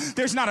calm.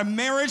 There's not a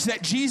marriage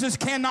that Jesus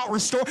cannot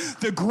restore.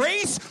 The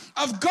grace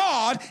of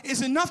God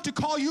is enough to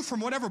call you from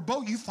whatever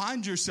boat you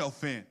find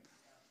yourself in.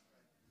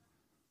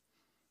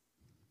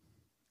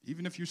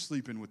 Even if you're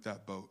sleeping with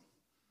that boat,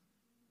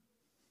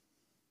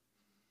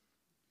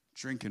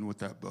 drinking with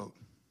that boat,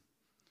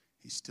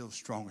 he's still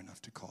strong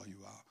enough to call you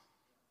out.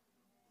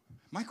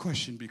 My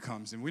question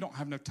becomes, and we don't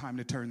have enough time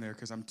to turn there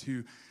because I'm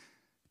too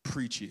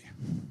preachy,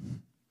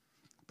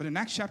 but in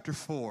Acts chapter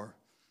 4,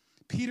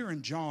 Peter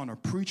and John are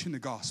preaching the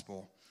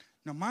gospel.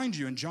 Now, mind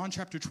you, in John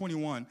chapter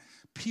 21,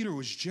 Peter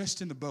was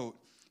just in the boat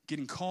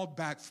getting called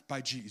back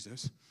by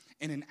Jesus.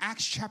 And in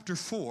Acts chapter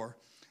 4,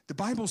 the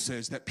Bible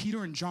says that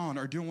Peter and John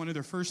are doing one of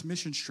their first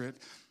mission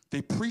trips.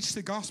 They preach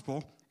the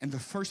gospel, and the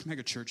first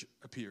megachurch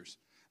appears.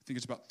 I think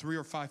it's about 3,000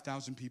 or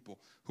 5,000 people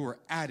who are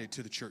added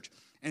to the church.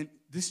 And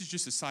this is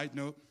just a side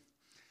note.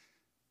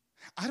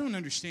 I don't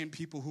understand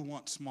people who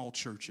want small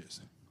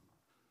churches.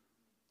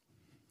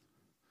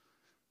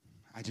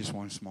 I just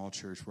want a small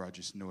church where I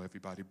just know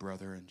everybody,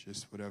 brother, and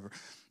just whatever.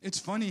 It's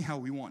funny how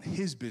we want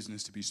his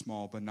business to be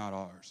small, but not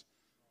ours.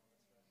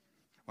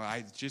 Well,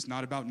 it's just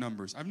not about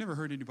numbers. I've never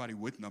heard anybody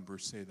with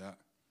numbers say that.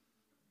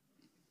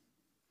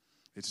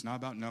 It's not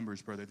about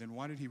numbers, brother. Then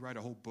why did he write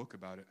a whole book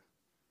about it?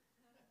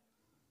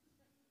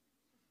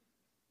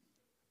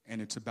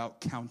 And it's about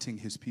counting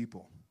his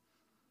people.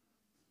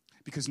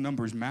 Because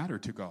numbers matter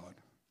to God.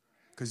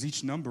 Because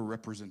each number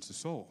represents a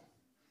soul.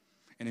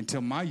 And until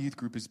my youth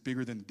group is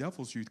bigger than the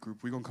devil's youth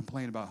group, we're going to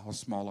complain about how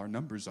small our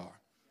numbers are.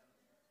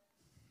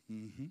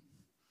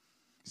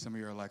 Some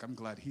of you are like, I'm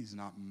glad he's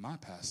not my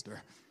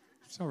pastor.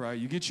 It's all right.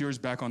 You get yours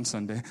back on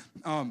Sunday.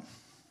 In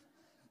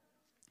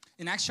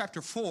Acts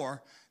chapter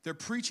 4, they're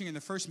preaching in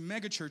the first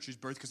mega church's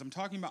birth, because I'm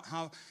talking about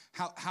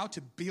how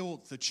to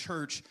build the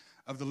church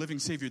of the living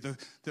Savior.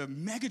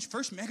 The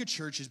first mega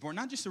church is born,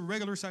 not just a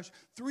regular size.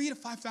 3,000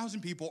 to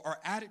 5,000 people are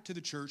added to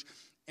the church,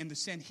 and the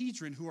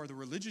Sanhedrin, who are the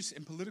religious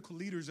and political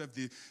leaders of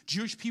the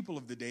Jewish people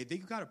of the day,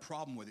 they've got a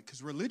problem with it,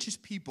 because religious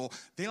people,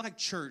 they like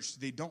church,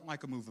 they don't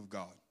like a move of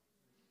God.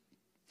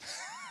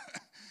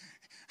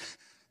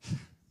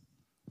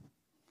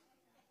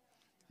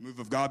 Move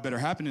of God better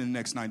happen in the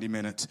next 90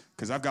 minutes,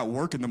 because I've got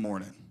work in the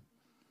morning.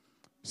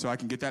 So I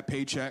can get that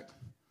paycheck,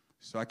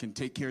 so I can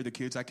take care of the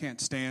kids I can't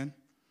stand.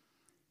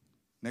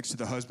 Next to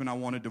the husband I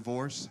want a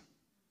divorce.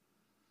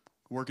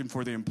 Working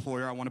for the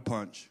employer I want to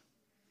punch.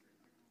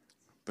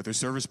 But the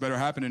service better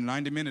happen in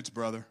 90 minutes,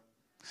 brother.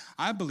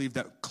 I believe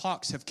that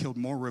clocks have killed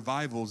more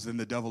revivals than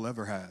the devil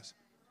ever has.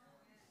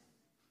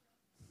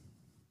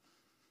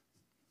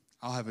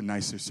 I'll have a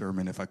nicer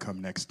sermon if I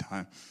come next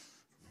time.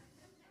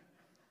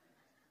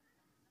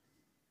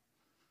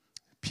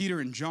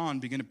 Peter and John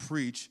begin to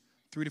preach.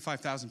 3,000 to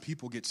 5,000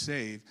 people get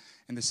saved.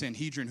 And the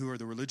Sanhedrin, who are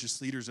the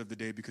religious leaders of the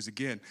day, because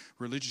again,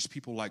 religious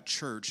people like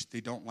church,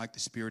 they don't like the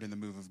spirit and the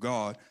move of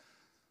God.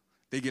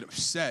 They get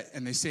upset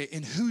and they say,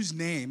 in whose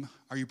name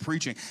are you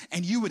preaching?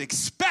 And you would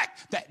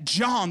expect that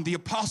John, the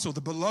apostle,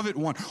 the beloved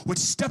one, would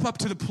step up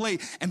to the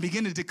plate and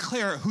begin to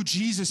declare who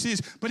Jesus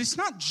is. But it's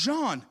not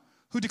John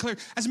who declared.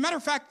 As a matter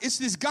of fact, it's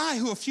this guy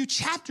who a few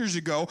chapters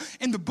ago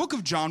in the book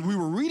of John we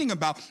were reading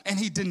about, and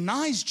he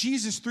denies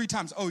Jesus 3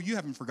 times. Oh, you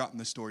haven't forgotten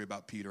the story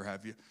about Peter,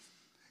 have you?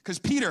 Because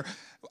Peter,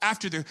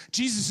 after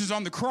Jesus is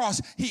on the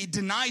cross, he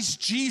denies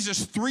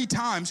Jesus 3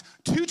 times.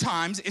 2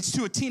 times, it's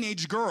to a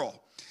teenage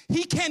girl.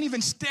 He can't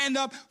even stand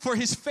up for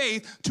his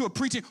faith to a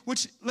preteen,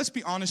 which, let's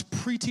be honest,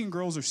 preteen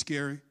girls are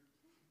scary.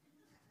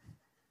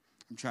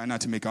 I'm trying not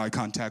to make eye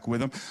contact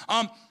with them.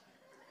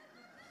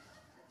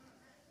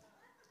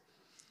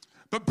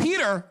 But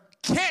Peter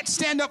can't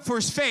stand up for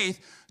his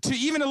faith to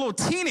even a little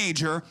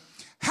teenager.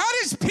 How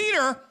does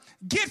Peter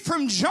get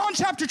from John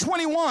chapter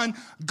 21,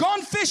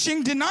 gone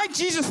fishing, denied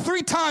Jesus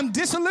 3 times,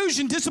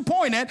 disillusioned,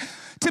 disappointed,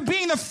 to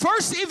being the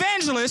first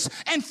evangelist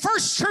and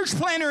first church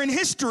planner in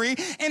history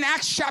in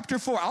Acts chapter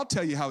 4? I'll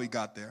tell you how he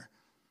got there.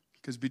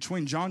 Because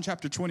between John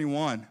chapter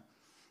 21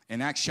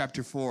 and Acts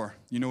chapter 4,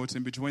 you know what's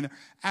in between there?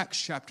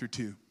 Acts chapter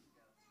 2. You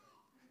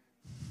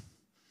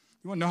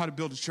want to know how to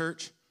build a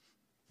church?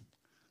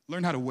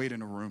 Learn how to wait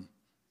in a room.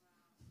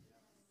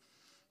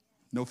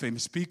 No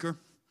famous speaker,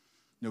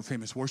 no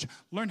famous worship.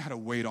 Learn how to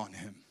wait on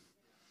him.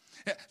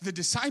 The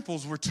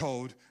disciples were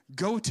told,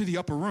 go to the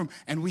upper room.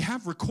 And we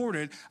have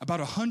recorded about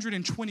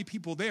 120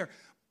 people there.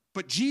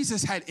 But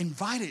Jesus had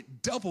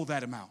invited double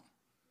that amount.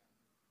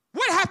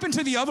 What happened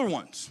to the other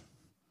ones?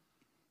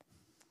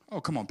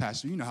 Oh, come on,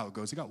 Pastor. You know how it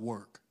goes. They got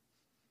work.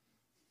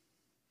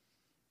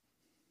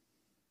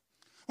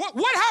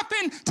 What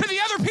happened to the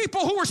other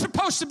people who were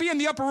supposed to be in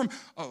the upper room?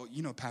 Oh,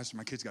 you know, Pastor,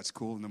 my kids got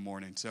school in the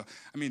morning. So,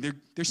 I mean,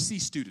 they're C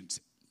students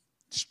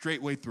straight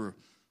way through.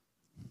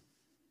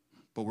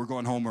 But we're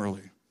going home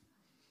early.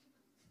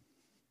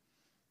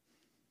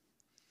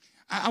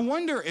 I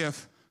wonder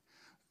if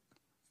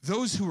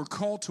those who were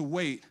called to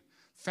wait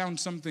found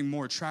something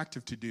more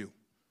attractive to do.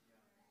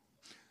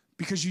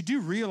 Because you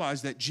do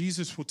realize that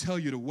Jesus will tell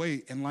you to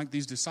wait, and like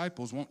these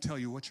disciples, won't tell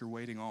you what you're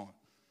waiting on.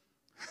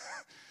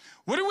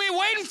 What are we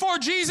waiting for,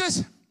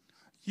 Jesus?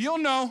 You'll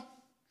know.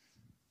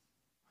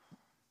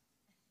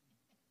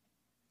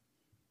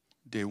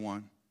 Day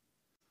 1.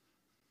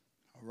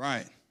 All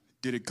right.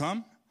 Did it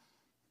come?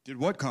 Did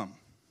what come?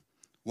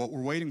 What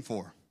we're waiting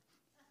for.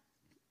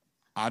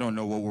 I don't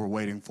know what we're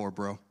waiting for,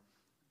 bro.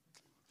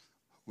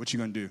 What you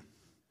gonna do?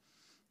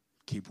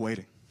 Keep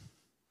waiting.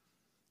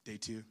 Day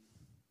 2.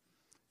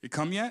 It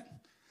come yet?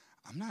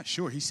 I'm not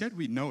sure. He said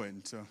we'd know it,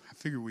 and so I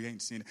figure we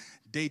ain't seen it.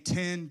 Day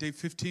 10, day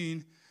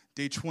 15,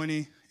 day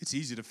 20. It's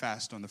easy to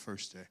fast on the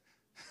first day.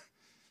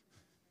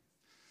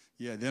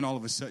 Yeah, then all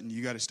of a sudden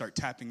you got to start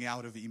tapping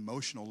out of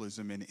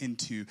emotionalism and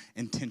into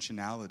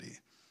intentionality.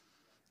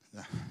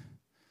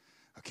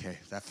 Okay,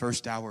 that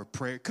first hour of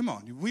prayer. Come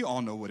on, we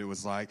all know what it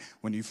was like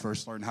when you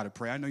first learned how to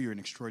pray. I know you're an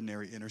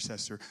extraordinary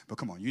intercessor, but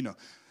come on, you know.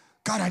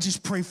 God, I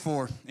just pray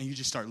for, and you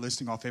just start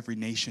listing off every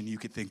nation you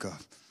could think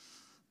of.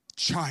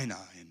 China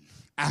and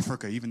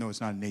Africa, even though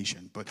it's not a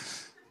nation, but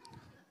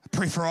I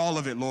pray for all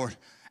of it, Lord.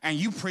 And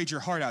you prayed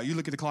your heart out. You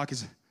look at the clock,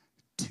 it's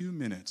 2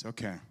 minutes.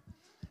 Okay.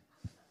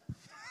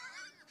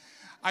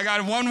 I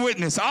got one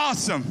witness.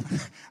 Awesome.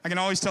 I can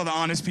always tell the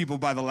honest people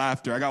by the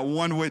laughter. I got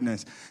one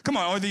witness. Come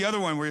on. Or the other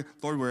one where,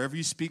 Lord, wherever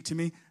you speak to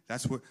me,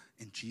 that's what,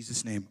 in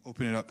Jesus' name,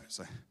 open it up. It's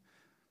like,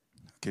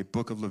 okay,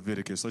 book of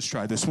Leviticus. Let's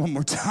try this one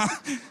more time.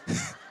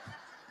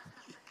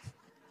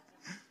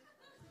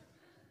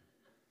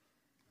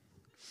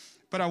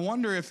 But I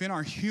wonder if in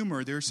our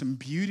humor, there's some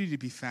beauty to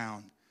be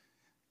found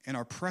in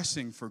our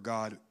pressing for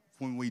God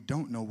when we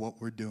don't know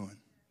what we're doing.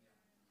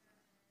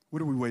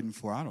 What are we waiting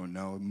for? I don't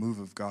know. A move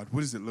of God. What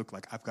does it look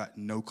like? I've got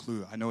no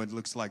clue. I know it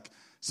looks like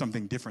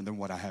something different than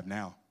what I have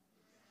now.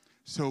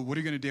 So what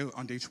are you going to do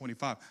on day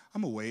 25?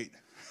 I'm going to wait.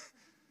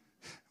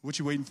 What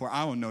you waiting for?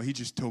 I don't know. He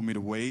just told me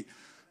to wait.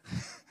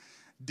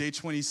 Day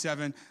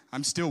 27,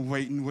 I'm still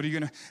waiting. What are you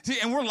going to see?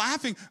 And we're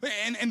laughing.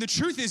 And the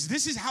truth is,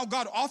 this is how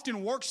God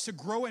often works to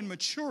grow and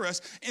mature us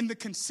in the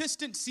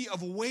consistency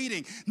of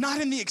waiting, not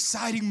in the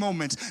exciting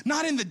moments,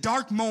 not in the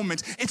dark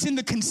moments. It's in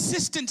the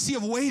consistency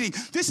of waiting.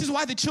 This is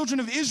why the children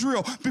of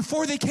Israel,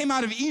 before they came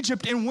out of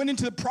Egypt and went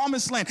into the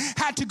promised land,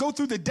 had to go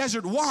through the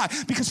desert. Why?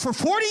 Because for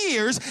 40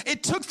 years,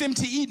 it took them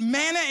to eat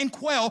manna and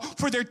quail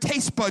for their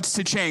taste buds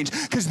to change.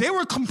 Because they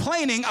were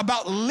complaining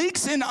about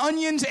leeks and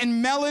onions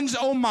and melons,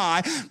 oh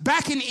my,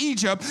 back in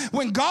Egypt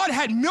when God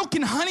had milk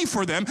and honey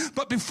for them.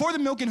 But before the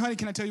milk and honey,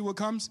 can I tell you what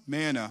comes?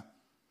 Manna.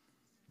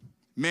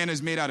 Manna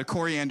is made out of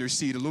coriander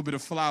seed, a little bit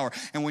of flour,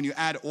 and when you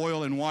add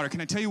oil and water,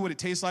 can I tell you what it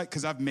tastes like?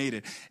 Because I've made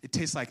it. It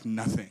tastes like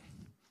nothing.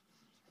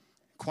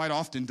 Quite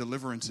often,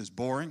 deliverance is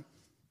boring.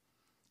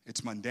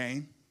 It's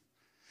mundane.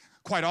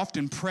 Quite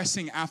often,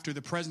 pressing after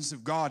the presence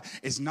of God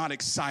is not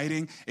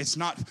exciting. It's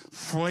not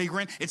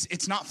flagrant.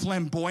 It's not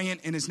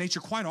flamboyant in its nature.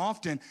 Quite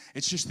often,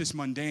 it's just this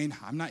mundane.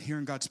 I'm not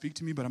hearing God speak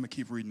to me, but I'm going to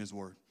keep reading his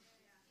word.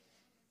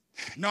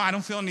 No, I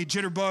don't feel any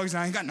jitterbugs.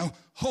 I ain't got no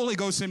Holy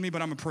Ghost in me,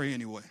 but I'm going to pray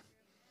anyway.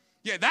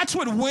 Yeah, that's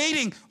what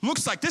waiting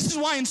looks like. This is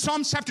why in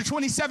Psalms chapter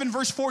 27,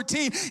 verse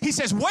 14, he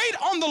says, wait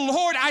on the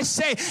Lord, I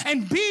say,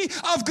 and be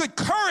of good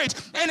courage.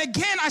 And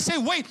again, I say,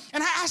 wait.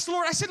 And I asked the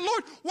Lord, I said,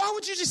 Lord, why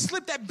would you just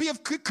slip that be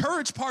of good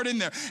courage part in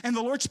there? And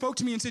the Lord spoke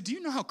to me and said, do you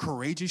know how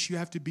courageous you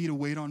have to be to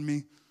wait on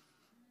me?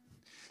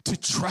 To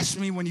trust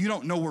me when you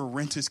don't know where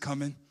rent is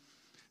coming?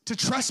 To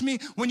trust me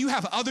when you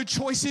have other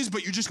choices,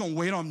 but you're just going to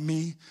wait on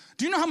me?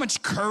 Do you know how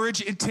much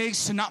courage it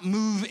takes to not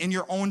move in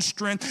your own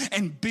strength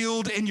and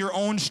build in your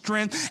own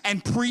strength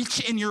and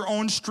preach in your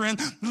own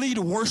strength, lead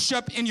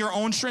worship in your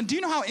own strength? Do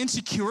you know how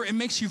insecure it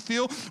makes you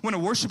feel when a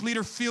worship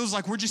leader feels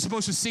like we're just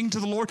supposed to sing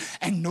to the Lord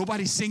and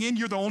nobody's singing?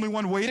 You're the only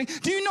one waiting.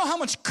 Do you know how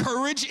much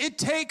courage it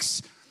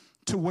takes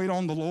to wait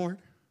on the Lord?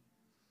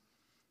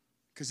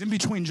 Because in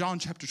between John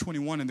chapter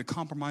 21 and the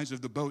compromise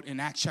of the boat in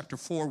Acts chapter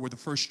 4 where the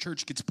first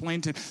church gets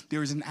planted,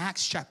 there is an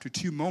Acts chapter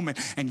 2 moment.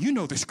 And you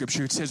know the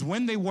scripture. It says,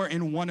 when they were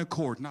in one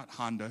accord, not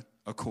Honda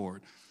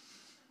Accord.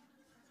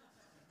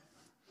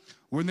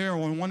 When they were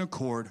on one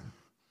accord,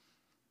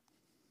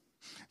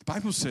 the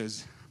Bible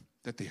says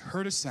that they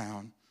heard a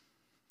sound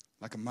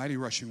like a mighty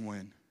rushing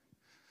wind,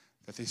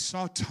 that they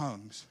saw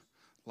tongues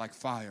like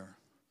fire,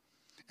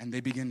 and they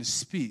began to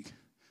speak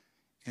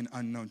in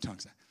unknown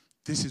tongues.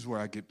 This is where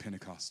I get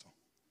Pentecostal.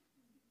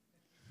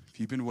 If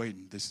you've been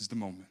waiting, this is the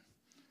moment.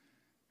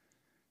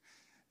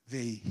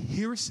 They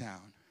hear a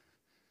sound.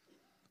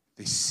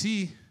 They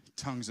see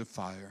tongues of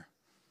fire.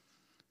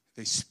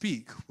 They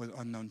speak with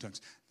unknown tongues.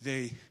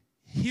 They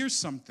hear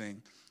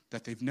something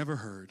that they've never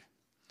heard.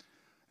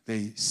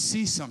 They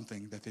see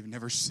something that they've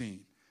never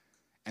seen.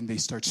 And they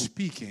start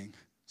speaking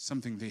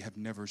something they have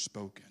never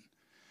spoken.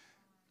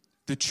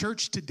 The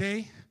church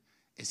today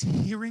is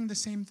hearing the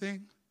same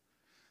thing,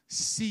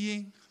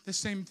 seeing the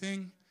same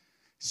thing,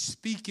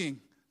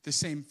 speaking the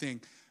same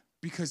thing.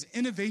 Because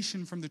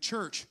innovation from the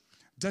church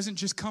doesn't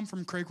just come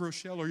from Craig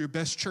Rochelle or your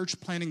best church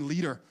planning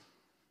leader.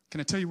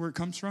 Can I tell you where it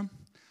comes from?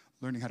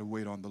 Learning how to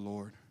wait on the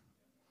Lord.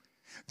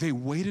 They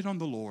waited on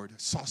the Lord,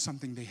 saw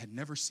something they had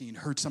never seen,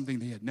 heard something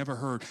they had never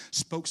heard,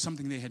 spoke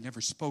something they had never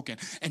spoken.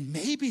 And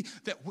maybe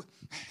that,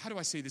 how do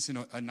I say this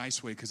in a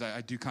nice way? Because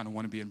I do kind of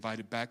want to be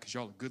invited back because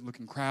y'all a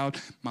good-looking crowd.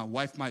 My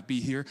wife might be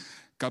here.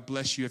 God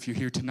bless you if you're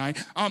here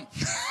tonight.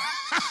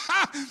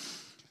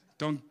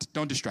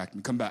 Don't distract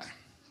me. Come back.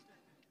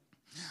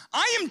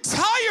 I am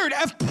tired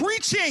of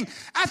preaching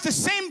at the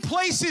same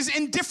places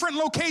in different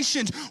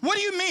locations. What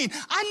do you mean?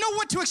 I know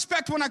what to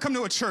expect when I come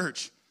to a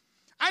church.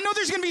 I know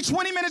there's going to be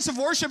 20 minutes of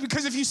worship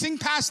because if you sing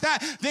past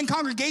that, then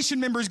congregation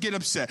members get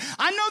upset.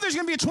 I know there's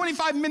going to be a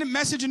 25-minute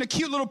message and a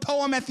cute little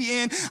poem at the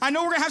end. I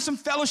know we're going to have some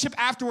fellowship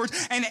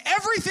afterwards. And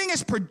everything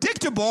is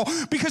predictable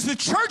because the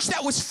church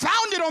that was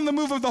founded on the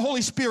move of the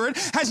Holy Spirit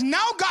has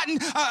now gotten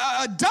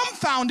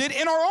dumbfounded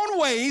in our own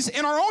ways,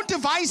 in our own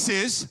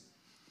devices,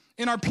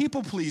 in our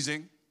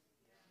people-pleasing.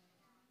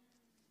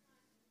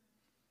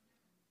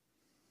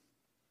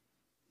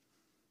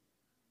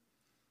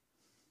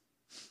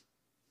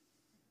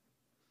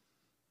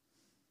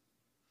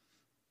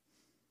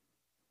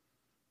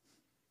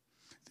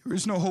 There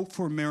is no hope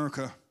for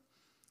America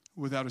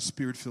without a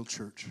Spirit-filled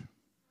church.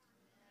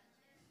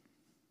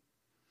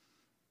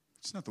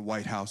 It's not the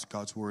White House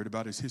God's worried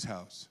about, it's his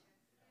house.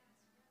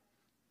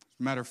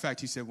 Matter of fact,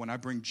 he said, when I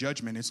bring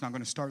judgment, it's not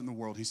going to start in the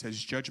world. He says,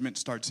 judgment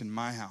starts in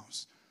my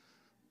house.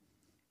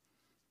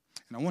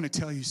 And I want to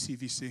tell you,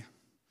 CVC,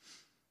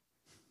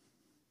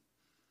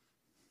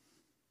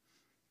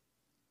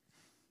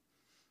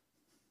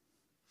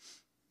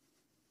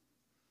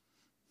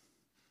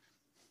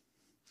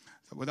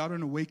 that without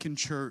an awakened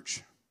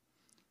church,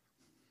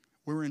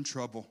 we're in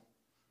trouble.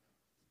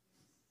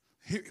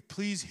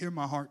 Please hear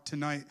my heart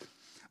tonight.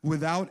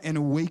 Without an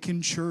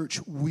awakened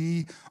church,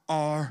 we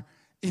are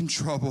in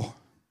trouble.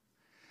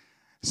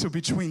 So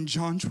between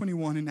John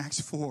 21 and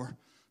Acts 4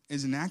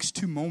 is an Acts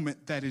 2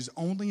 moment that is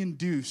only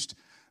induced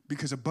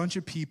because a bunch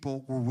of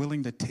people were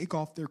willing to take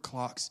off their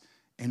clocks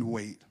and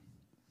wait.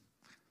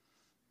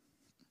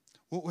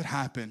 What would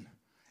happen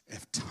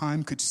if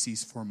time could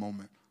cease for a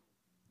moment?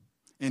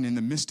 And in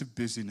the midst of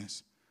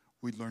busyness,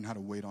 we'd learn how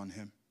to wait on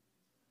him.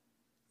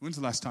 When's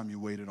the last time you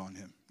waited on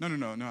him? No.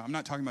 I'm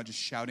not talking about just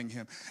shouting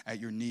him at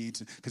your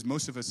needs. Because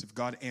most of us, if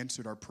God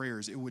answered our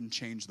prayers, it wouldn't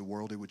change the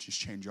world. It would just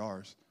change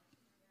ours.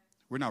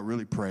 We're not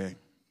really praying.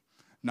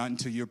 Not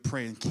until you're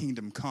praying,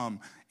 kingdom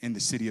come in the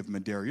city of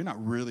Madera. You're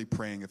not really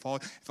praying. If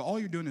all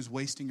you're doing is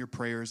wasting your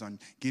prayers on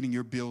getting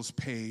your bills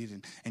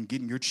paid and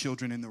getting your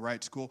children in the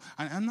right school,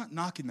 I'm not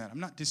knocking that. I'm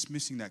not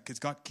dismissing that because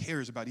God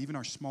cares about even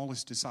our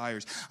smallest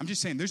desires. I'm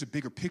just saying there's a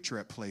bigger picture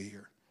at play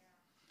here.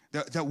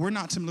 That we're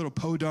not some little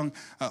podunk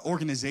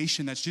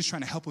organization that's just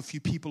trying to help a few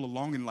people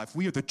along in life.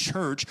 We are the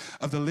church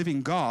of the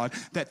living God,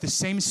 that the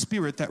same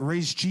spirit that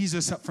raised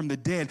Jesus up from the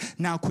dead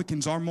now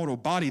quickens our mortal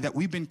body, that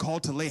we've been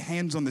called to lay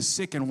hands on the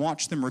sick and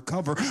watch them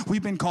recover.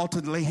 We've been called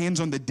to lay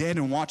hands on the dead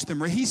and watch them.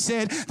 He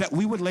said that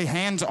we would lay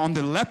hands on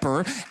the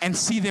leper and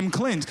see them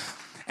cleansed.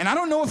 And I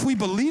don't know if we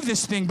believe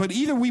this thing, but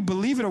either we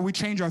believe it or we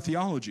change our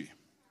theology.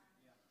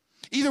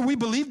 Either we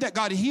believe that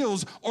God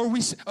heals, or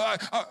we,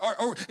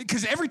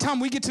 because every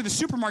time we get to the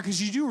supermarkets,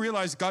 you do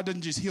realize God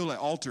doesn't just heal at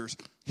altars.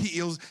 He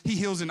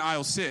heals in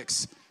aisle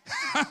 6.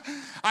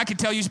 I could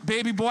tell you,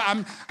 baby boy,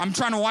 I'm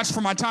trying to watch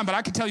for my time, but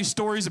I could tell you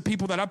stories of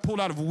people that I pulled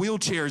out of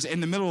wheelchairs in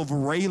the middle of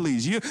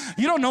Rayleigh's. You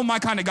don't know my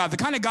kind of God. The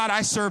kind of God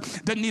I serve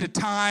doesn't need a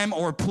time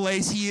or a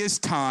place. He is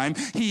time.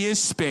 He is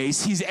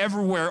space. He's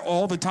everywhere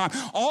all the time.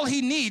 All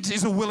he needs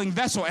is a willing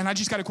vessel. And I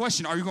just got a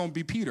question. Are you going to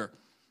be Peter?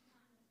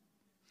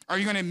 Are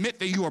you going to admit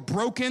that you are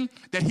broken,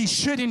 that he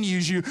shouldn't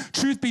use you?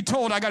 Truth be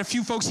told, I got a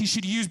few folks he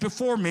should use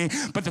before me,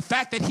 but the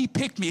fact that he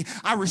picked me,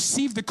 I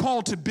received the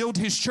call to build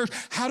his church.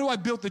 How do I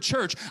build the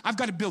church? I've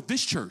got to build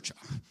this church.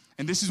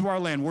 And this is where I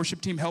land.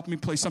 Worship team, help me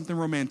play something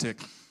romantic.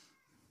 It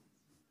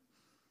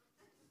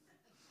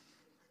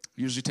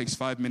usually takes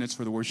 5 minutes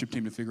for the worship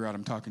team to figure out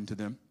I'm talking to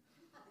them.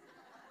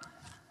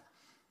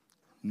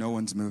 No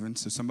one's moving.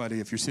 So somebody,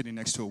 if you're sitting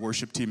next to a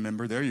worship team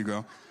member, there you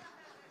go.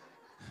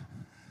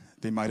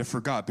 They might have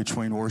forgot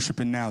between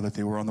worship and now that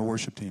they were on the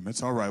worship team.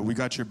 It's all right. We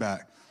got your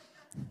back.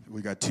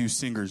 We got 2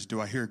 singers.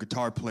 Do I hear a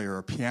guitar player or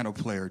a piano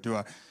player?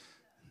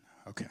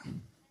 Okay.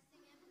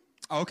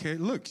 Okay,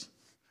 look.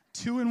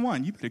 2 and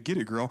 1. You better get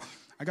it, girl.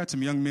 I got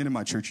some young men in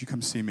my church. You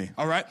come see me.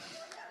 All right?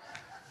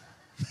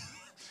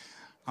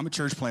 I'm a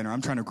church planner.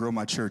 I'm trying to grow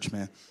my church,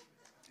 man.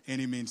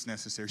 Any means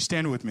necessary.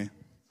 Stand with me.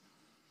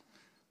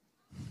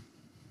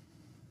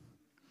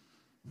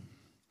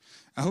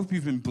 I hope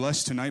you've been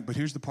blessed tonight, but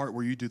here's the part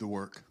where you do the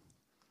work.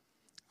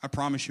 I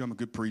promise you I'm a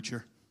good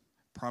preacher.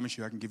 I promise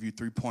you I can give you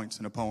 3 points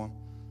in a poem.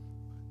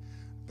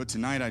 But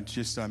tonight, I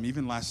just,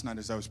 even last night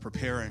as I was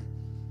preparing,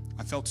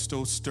 I felt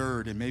so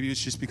stirred, and maybe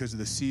it's just because of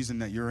the season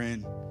that you're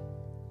in.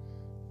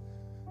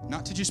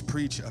 Not to just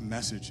preach a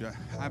message.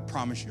 I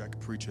promise you I could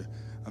preach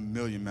a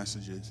million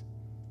messages.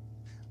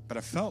 But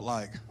I felt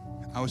like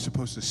I was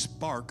supposed to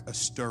spark a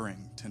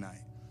stirring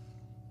tonight.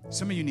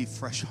 Some of you need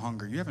fresh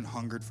hunger. You haven't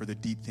hungered for the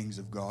deep things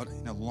of God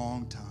in a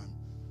long time.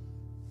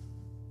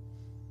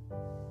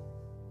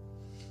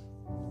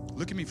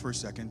 Look at me for a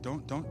second.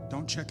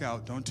 Don't check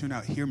out. Don't tune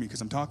out. Hear me,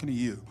 because I'm talking to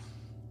you.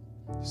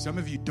 Some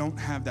of you don't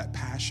have that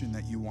passion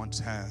that you once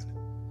had.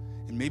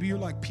 And maybe you're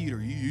like Peter.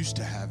 You used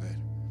to have it.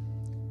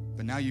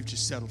 But now you've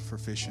just settled for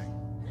fishing.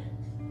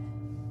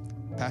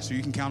 Pastor,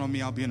 you can count on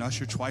me. I'll be an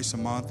usher twice a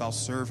month. I'll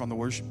serve on the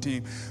worship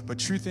team. But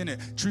truth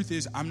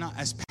is, I'm not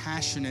as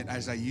passionate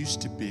as I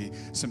used to be.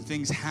 Some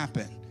things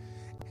happen.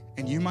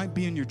 And you might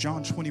be in your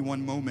John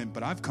 21 moment,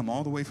 but I've come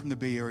all the way from the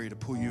Bay Area to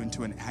pull you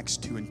into an Acts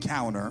 2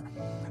 encounter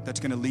that's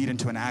going to lead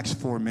into an Acts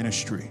 4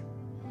 ministry.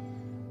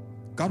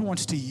 God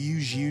wants to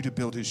use you to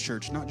build his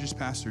church, not just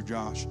Pastor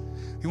Josh.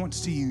 He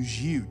wants to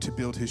use you to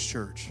build his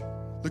church.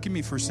 Look at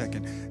me for a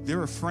second. There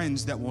are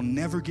friends that will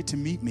never get to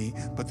meet me,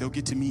 but they'll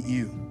get to meet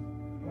you.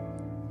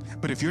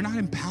 But if you're not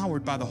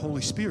empowered by the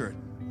Holy Spirit,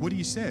 what do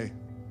you say?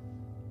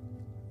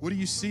 What do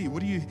you see?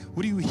 What do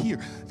you hear?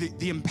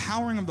 The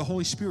empowering of the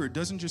Holy Spirit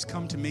doesn't just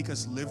come to make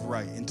us live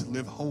right and to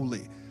live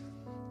holy.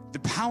 The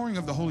powering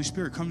of the Holy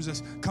Spirit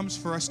comes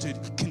for us to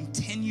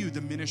continue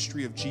the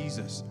ministry of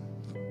Jesus.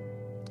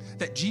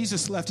 That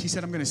Jesus left, he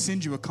said, I'm going to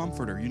send you a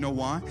comforter. You know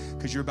why?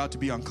 Because you're about to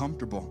be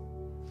uncomfortable.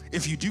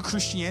 If you do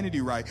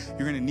Christianity right,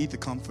 you're going to need the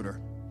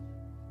comforter.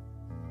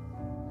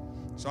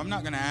 So I'm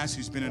not going to ask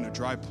who's been in a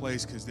dry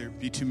place because there'd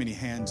be too many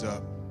hands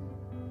up.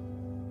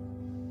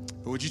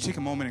 But would you take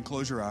a moment and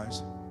close your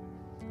eyes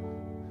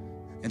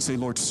and say,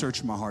 Lord,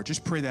 search my heart.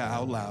 Just pray that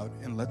out loud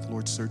and let the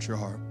Lord search your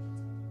heart.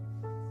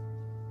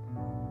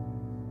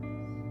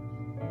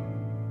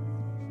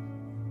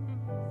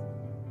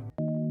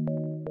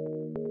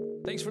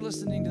 Thanks for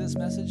listening to this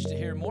message. To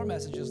hear more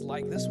messages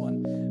like this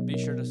one, be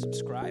sure to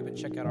subscribe and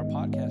check out our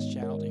podcast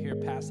channel to hear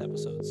past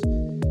episodes.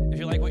 If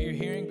you like what you're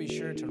hearing, be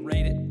sure to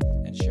rate it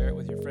and share it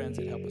with your friends.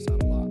 It'd help us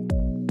out a lot.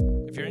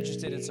 If you're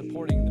interested in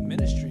supporting the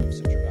ministry of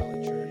Central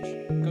Valley Church,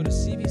 go to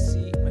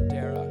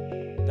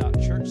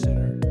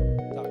cvcmadera.churchcenter